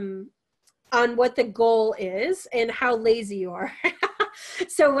what the goal is and how lazy you are.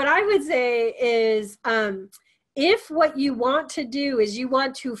 So what I would say is, if what you want to do is you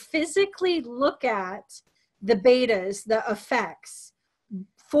want to physically look at the betas, the effects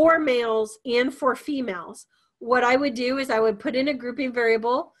for males and for females, what I would do is I would put in a grouping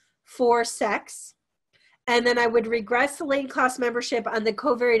variable for sex, and then I would regress the latent class membership on the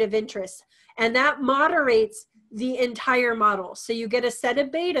covariate of interest. And that moderates the entire model. So you get a set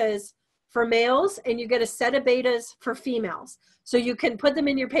of betas for males and you get a set of betas for females. So you can put them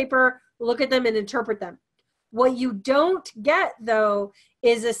in your paper, look at them and interpret them. What you don't get, though,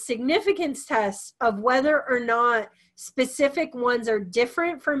 is a significance test of whether or not specific ones are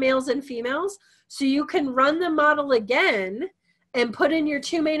different for males and females. So you can run the model again and put in your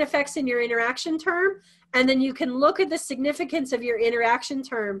two main effects in your interaction term, and then you can look at the significance of your interaction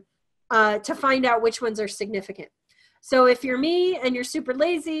term to find out which ones are significant. So if you're me and you're super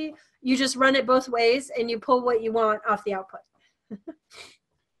lazy, you just run it both ways and you pull what you want off the output.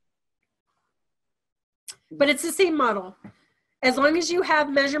 But it's the same model. As long as you have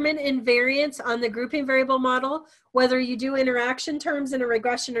measurement invariance on the grouping variable model, whether you do interaction terms in a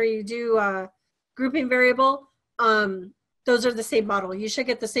regression or you do grouping variable, those are the same model. You should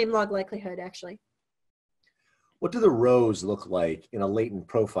get the same log likelihood, actually. What do the rows look like in a latent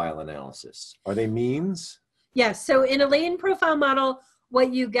profile analysis? Are they means? Yes. So in a latent profile model,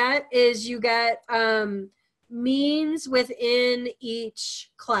 what you get is you get means within each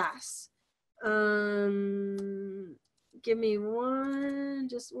class. Give me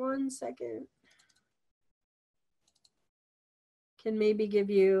just one second. Can maybe give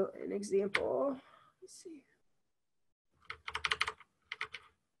you an example. Let's see.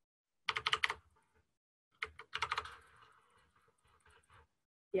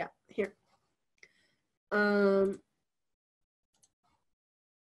 Yeah, here.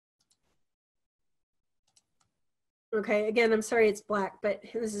 Okay, again, I'm sorry it's black, but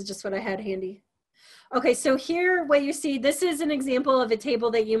this is just what I had handy. Okay, so here what you see, this is an example of a table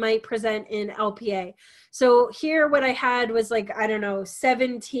that you might present in LPA. So here what I had was like, I don't know,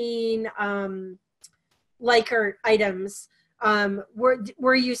 17 liker items.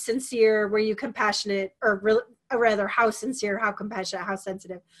 Were you sincere? Were you compassionate? Or rather, how sincere, how compassionate, how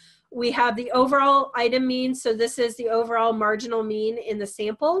sensitive? We have the overall item mean. So this is the overall marginal mean in the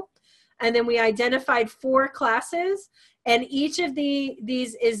sample. And then we identified 4 classes. And each of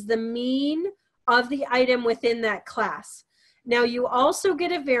these is the mean of the item within that class. Now you also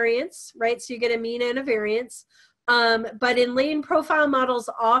get a variance, right? So you get a mean and a variance. But in latent profile models,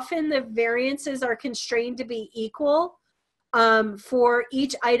 often the variances are constrained to be equal for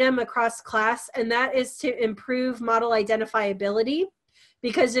each item across class. And that is to improve model identifiability.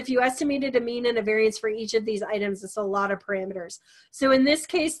 Because if you estimated a mean and a variance for each of these items, it's a lot of parameters. So in this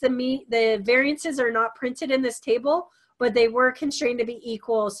case, the variances are not printed in this table, but they were constrained to be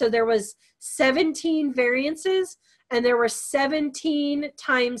equal. So there was 17 variances, and there were 17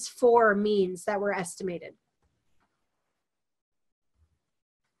 times 4 means that were estimated.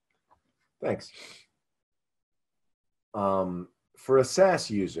 Thanks. For a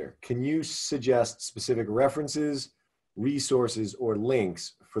SAS user, can you suggest specific references, resources, or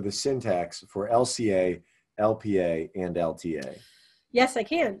links for the syntax for LCA, LPA, and LTA? Yes, I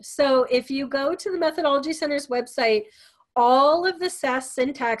can. So if you go to the Methodology Center's website, all of the SAS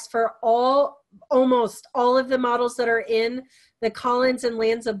syntax for almost all of the models that are in the Collins and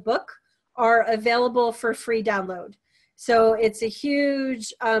Lanza book are available for free download. So it's a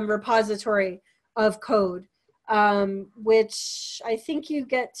huge repository of code, which I think you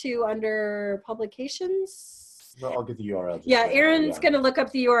get to under publications. Well, I'll get the URL. Yeah, Aaron's going to look up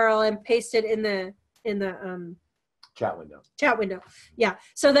the URL and paste it in the chat window. Chat window. Yeah.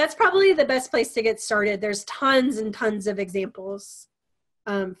 So that's probably the best place to get started. There's tons and tons of examples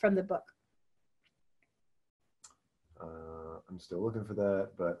from the book. I'm still looking for that,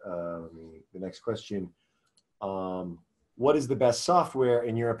 but the next question. What is the best software,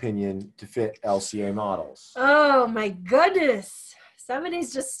 in your opinion, to fit LCA models? Oh my goodness.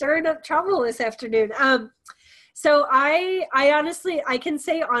 Somebody's just stirring up trouble this afternoon. So I can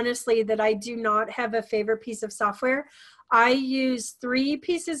say honestly that I do not have a favorite piece of software. I use 3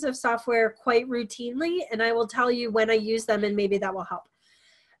 pieces of software quite routinely, and I will tell you when I use them, and maybe that will help.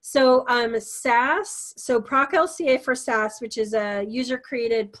 So SAS, so Proc LCA for SAS, which is a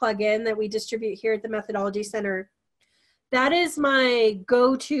user-created plugin that we distribute here at the Methodology Center. That is my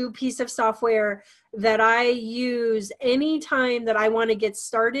go-to piece of software that I use anytime that I want to get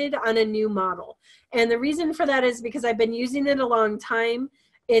started on a new model. And the reason for that is because I've been using it a long time.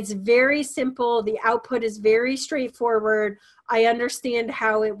 It's very simple. The output is very straightforward. I understand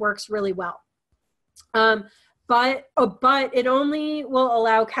how it works really well. But it only will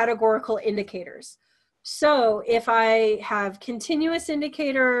allow categorical indicators. So if I have continuous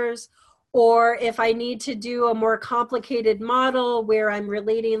indicators, or if I need to do a more complicated model where I'm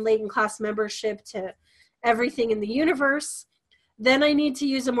relating latent class membership to everything in the universe, then I need to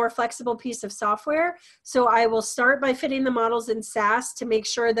use a more flexible piece of software. So I will start by fitting the models in SAS to make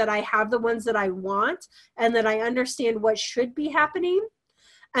sure that I have the ones that I want and that I understand what should be happening.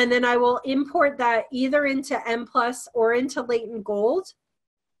 And then I will import that either into M+ or into Latent Gold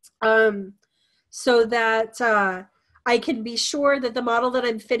so that I can be sure that the model that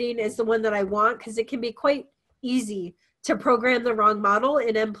I'm fitting is the one that I want, because it can be quite easy to program the wrong model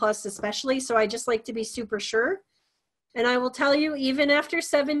in M+ especially. So I just like to be super sure. And I will tell you, even after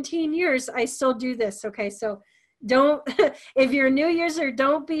 17 years, I still do this. Okay, so don't, if you're a new user,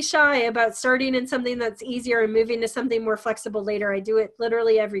 don't be shy about starting in something that's easier and moving to something more flexible later. I do it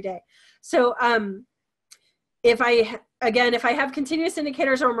literally every day. So if I have continuous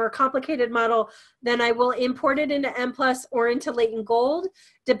indicators or a more complicated model, then I will import it into M+ or into Latent Gold,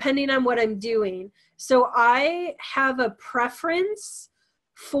 depending on what I'm doing. So I have a preference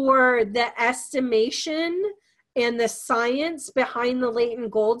for the estimation and the science behind the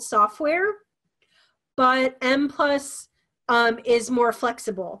Latent Gold software, but M+ is more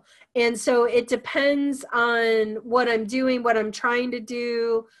flexible. And so it depends on what I'm doing, what I'm trying to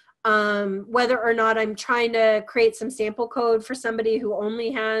do, whether or not I'm trying to create some sample code for somebody who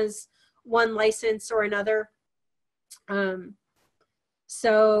only has one license or another.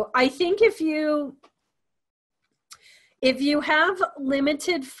 So I think if you have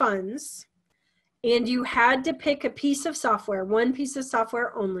limited funds and you had to pick a piece of software, one piece of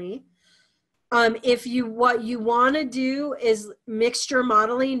software only, what you want to do is mixture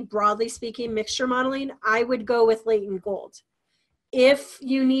modeling, broadly speaking, mixture modeling, I would go with Latent Gold. If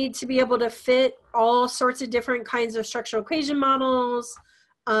you need to be able to fit all sorts of different kinds of structural equation models,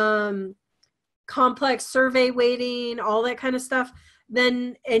 complex survey weighting, all that kind of stuff,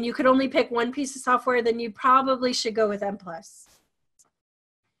 then, and you could only pick one piece of software, then you probably should go with M+.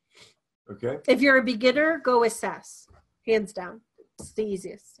 Okay. If you're a beginner, go with SAS, hands down. It's the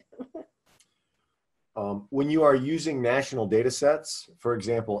easiest. When you are using national data sets, for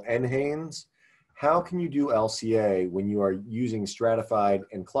example, NHANES, how can you do LCA when you are using stratified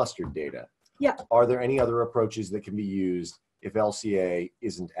and clustered data? Yeah. Are there any other approaches that can be used if LCA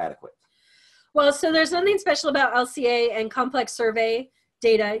isn't adequate? Well, so there's nothing special about LCA and complex survey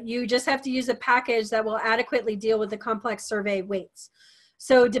data. You just have to use a package that will adequately deal with the complex survey weights.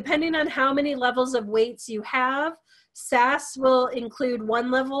 So depending on how many levels of weights you have, SAS will include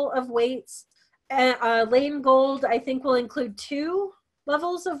 1 level of weights. Latent Gold, I think, will include 2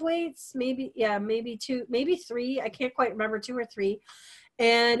 levels of weights, maybe, yeah, maybe 2, maybe 3. I can't quite remember, 2 or 3.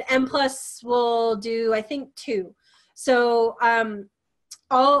 And M+ will do, I think, 2. So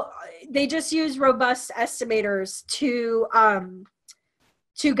they just use robust estimators to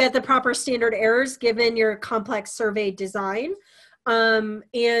get the proper standard errors given your complex survey design. And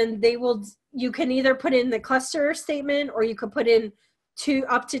you can either put in the cluster statement, or you could put in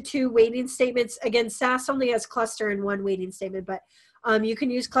up to 2 weighting statements. Again, SAS only has cluster and 1 weighting statement, but you can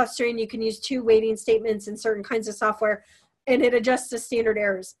use clustering, you can use 2 weighting statements in certain kinds of software, and it adjusts the standard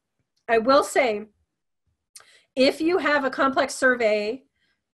errors. I will say, if you have a complex survey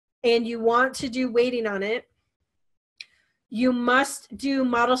and you want to do weighting on it, you must do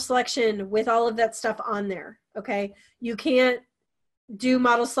model selection with all of that stuff on there, okay? You can't do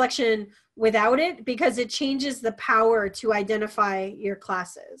model selection without it because it changes the power to identify your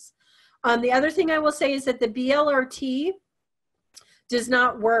classes. The other thing I will say is that the BLRT does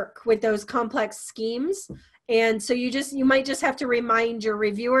not work with those complex schemes. And so you might just have to remind your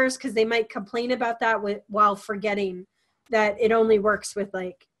reviewers, because they might complain about that while forgetting that it only works with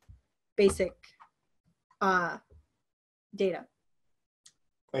like basic data.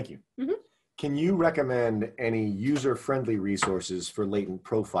 Thank you. Mm-hmm. Can you recommend any user-friendly resources for latent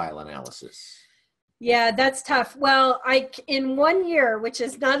profile analysis? Yeah, that's tough. Well, in 1 year, which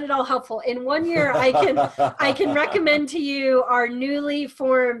is not at all helpful, in 1 year, I can recommend to you our newly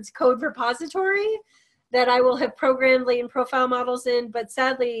formed code repository that I will have programmed latent profile models in, but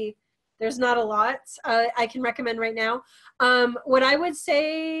sadly, there's not a lot I can recommend right now. What I would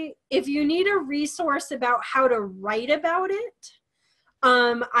say, if you need a resource about how to write about it,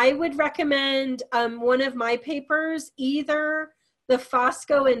 I would recommend one of my papers, either the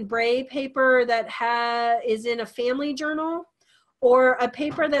Fosco and Bray paper that is in a family journal, or a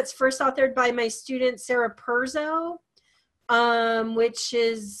paper that's first authored by my student, Sarah Perzo, which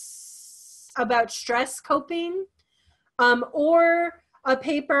is about stress coping, or a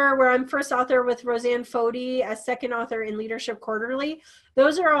paper where I'm first author with Roseanne Fody as second author in Leadership Quarterly.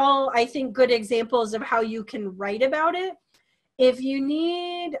 Those are all, I think, good examples of how you can write about it. If you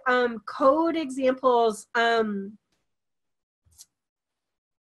need code examples, I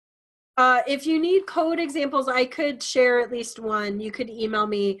could share at least one. You could email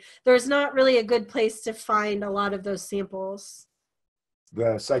me. There's not really a good place to find a lot of those samples.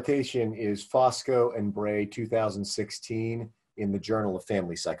 The citation is Fosco and Bray 2016 in the Journal of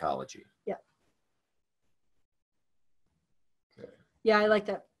Family Psychology. Yeah. Okay. Yeah, I like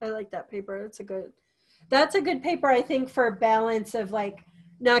that. I like that paper. That's a good paper, I think, for a balance of like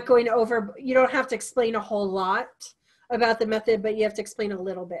not going over. You don't have to explain a whole lot about the method, but you have to explain a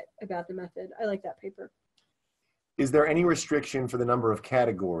little bit about the method. I like that paper. Is there any restriction for the number of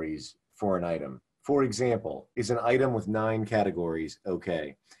categories for an item? For example, is an item with 9 categories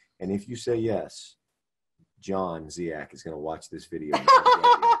okay? And if you say yes, John Ziak is going to watch this video.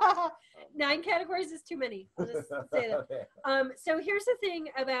 9 categories is too many. I'll just say that. Okay. So here's the thing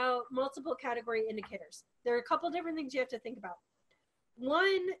about multiple category indicators. There are a couple different things you have to think about.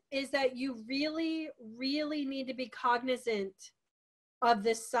 One is that you really, really need to be cognizant of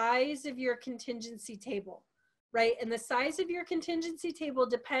the size of your contingency table, right? And the size of your contingency table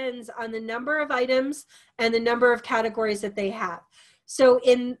depends on the number of items and the number of categories that they have. So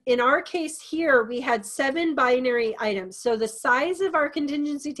in our case here, we had 7 binary items. So the size of our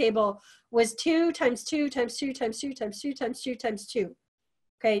contingency table was 2 times 2 times 2 times 2 times 2 times 2 times 2.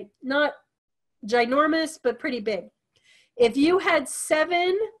 Okay, not ginormous, but pretty big. If you had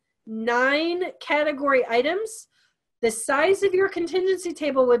 7 9-category items, the size of your contingency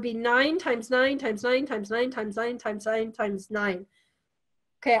table would be 9 times 9 times 9 times 9 times 9 times 9 times 9.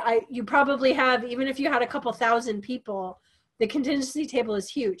 Okay, you probably have, even if you had a couple thousand people, the contingency table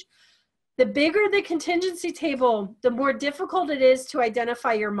is huge. The bigger the contingency table, the more difficult it is to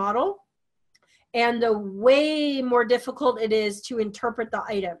identify your model, and the way more difficult it is to interpret the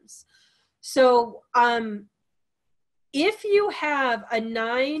items. So if you have a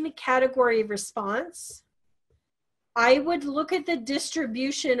 9-category response, I would look at the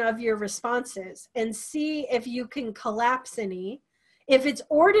distribution of your responses and see if you can collapse any. If it's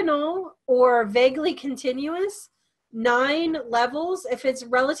ordinal or vaguely continuous, 9 levels, if it's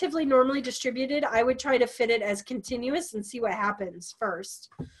relatively normally distributed, I would try to fit it as continuous and see what happens first.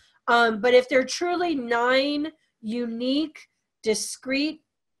 But if they're truly 9 unique, discrete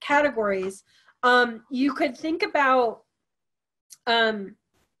categories, you could think about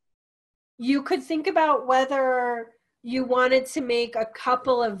whether you wanted to make a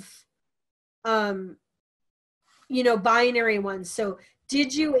couple of binary ones. So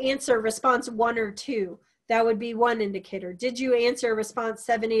did you answer response 1 or 2? That would be one indicator. Did you answer response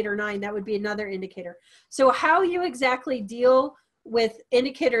 7, 8, or 9? That would be another indicator. So how you exactly deal with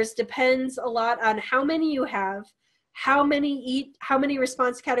indicators depends a lot on how many you have, how many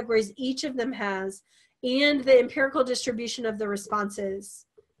response categories each of them has, and the empirical distribution of the responses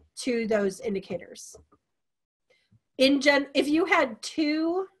to those indicators. If you had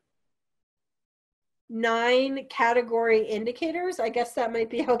 2 9-category indicators, I guess that might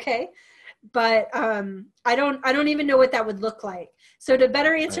be okay. But I don't even know what that would look like. So to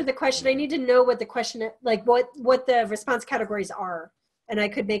better answer the question, I need to know what the question, like what the response categories are, and I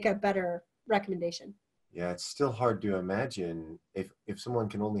could make a better recommendation. Yeah, it's still hard to imagine if someone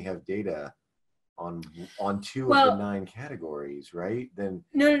can only have data on 2 of the 9 categories, right? Then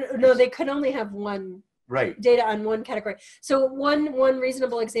no, they could only have one data on 1 category. So one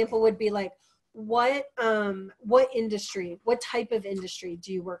reasonable example would be like, what industry, what type of industry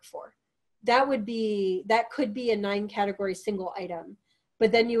do you work for? That could be a 9-category single item,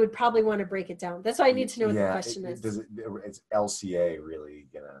 but then you would probably want to break it down. That's why I need to know what the question is. It's LCA really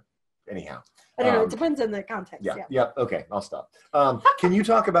gonna, anyhow. I don't know, it depends on the context. Yeah, okay, I'll stop. Can you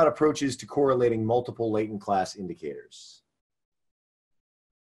talk about approaches to correlating multiple latent class indicators?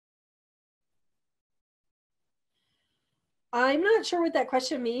 I'm not sure what that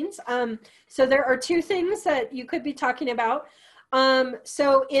question means. So there are 2 things that you could be talking about.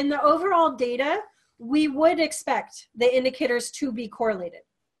 So in the overall data, we would expect the indicators to be correlated.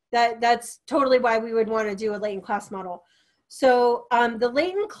 That's totally why we would want to do a latent class model. So the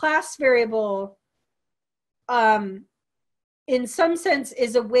latent class variable, in some sense,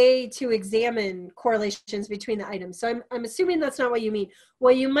 is a way to examine correlations between the items. So I'm assuming that's not what you mean.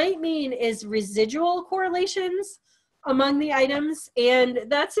 What you might mean is residual correlations among the items, and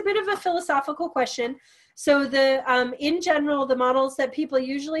that's a bit of a philosophical question. So in general, the models that people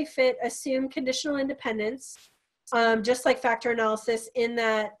usually fit assume conditional independence, just like factor analysis, in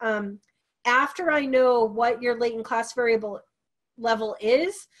that after I know what your latent class variable level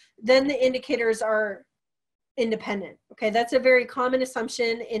is, then the indicators are independent. Okay, that's a very common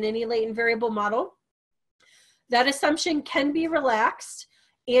assumption in any latent variable model. That assumption can be relaxed,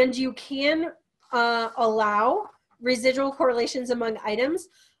 and you can allow residual correlations among items.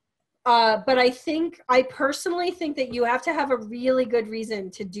 But I personally think that you have to have a really good reason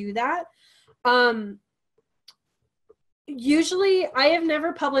to do that. Usually, I have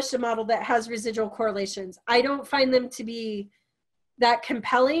never published a model that has residual correlations. I don't find them to be that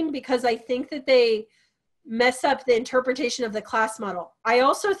compelling because I think that they mess up the interpretation of the class model. I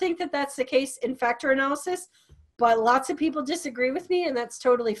also think that that's the case in factor analysis, but lots of people disagree with me, and that's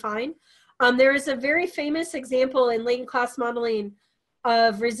totally fine. There is a very famous example in latent class modeling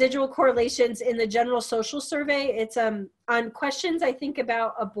of residual correlations in the General Social Survey. It's on questions, I think,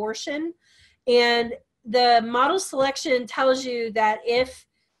 about abortion. And the model selection tells you that if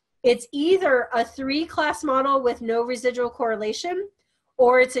it's either a 3-class model with no residual correlation,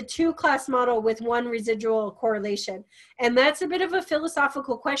 or it's a 2-class model with 1 residual correlation. And that's a bit of a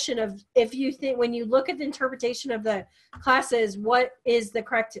philosophical question of, if you think, when you look at the interpretation of the classes, what is the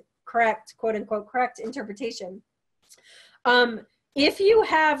correct, quote unquote, correct interpretation? If you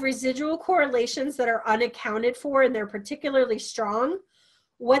have residual correlations that are unaccounted for and they're particularly strong,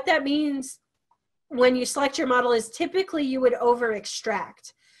 what that means when you select your model is typically you would over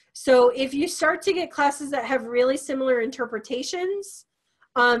extract. So if you start to get classes that have really similar interpretations,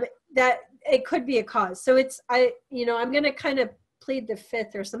 that it could be a cause. So I'm going to kind of plead the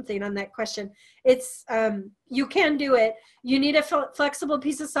fifth or something on that question. It's, you can do it. You need a flexible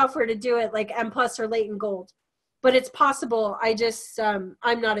piece of software to do it, like M+ or Latent Gold, but it's possible. I just, I'm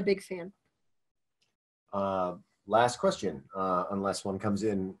not a big fan. Last question, unless one comes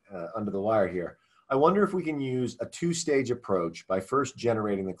in under the wire here. I wonder if we can use a 2-stage approach by first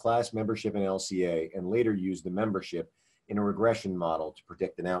generating the class membership in LCA and later use the membership in a regression model to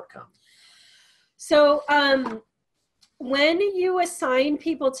predict an outcome. So when you assign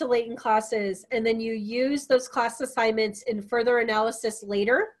people to latent classes and then you use those class assignments in further analysis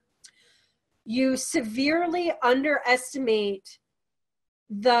later, you severely underestimate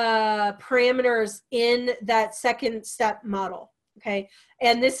the parameters in that second step model. Okay.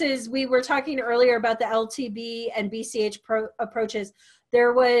 And this is, we were talking earlier about the LTB and BCH approaches.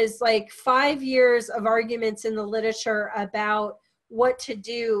 There was like 5 years of arguments in the literature about what to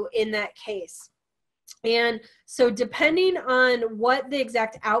do in that case. And so depending on what the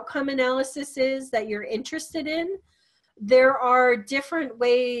exact outcome analysis is that you're interested in, there are different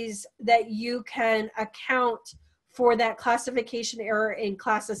ways that you can account for that classification error in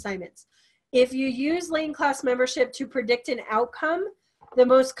class assignments. If you use latent class membership to predict an outcome, the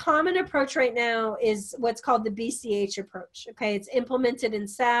most common approach right now is what's called the BCH approach. Okay, it's implemented in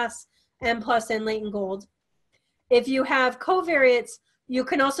SAS, M+, and Latent Gold. If you have covariates, you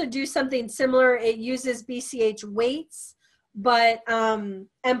can also do something similar. It uses BCH weights, but M+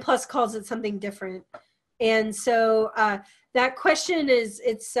 calls it something different. And so that question is,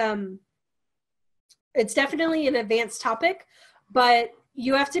 it's definitely an advanced topic, but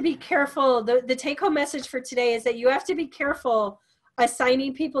you have to be careful. The take-home message for today is that you have to be careful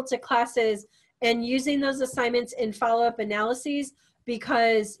assigning people to classes and using those assignments in follow-up analyses,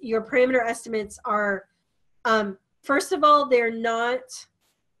 because your parameter estimates are, first of all, they're not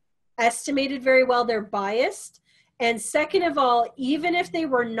estimated very well, they're biased. And second of all, even if they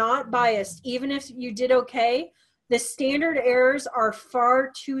were not biased, even if you did okay, the standard errors are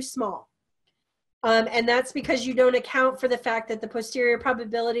far too small. And that's because you don't account for the fact that the posterior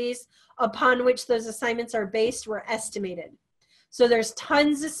probabilities upon which those assignments are based were estimated. So there's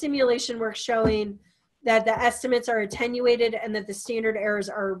tons of simulation work showing that the estimates are attenuated and that the standard errors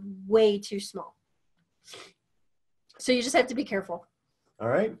are way too small. So you just have to be careful. All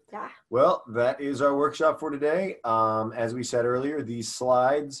right. Yeah. Well, that is our workshop for today. As we said earlier, these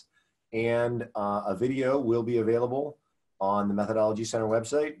slides and a video will be available on the Methodology Center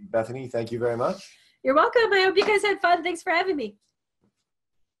website. Bethany, thank you very much. You're welcome. I hope you guys had fun. Thanks for having me.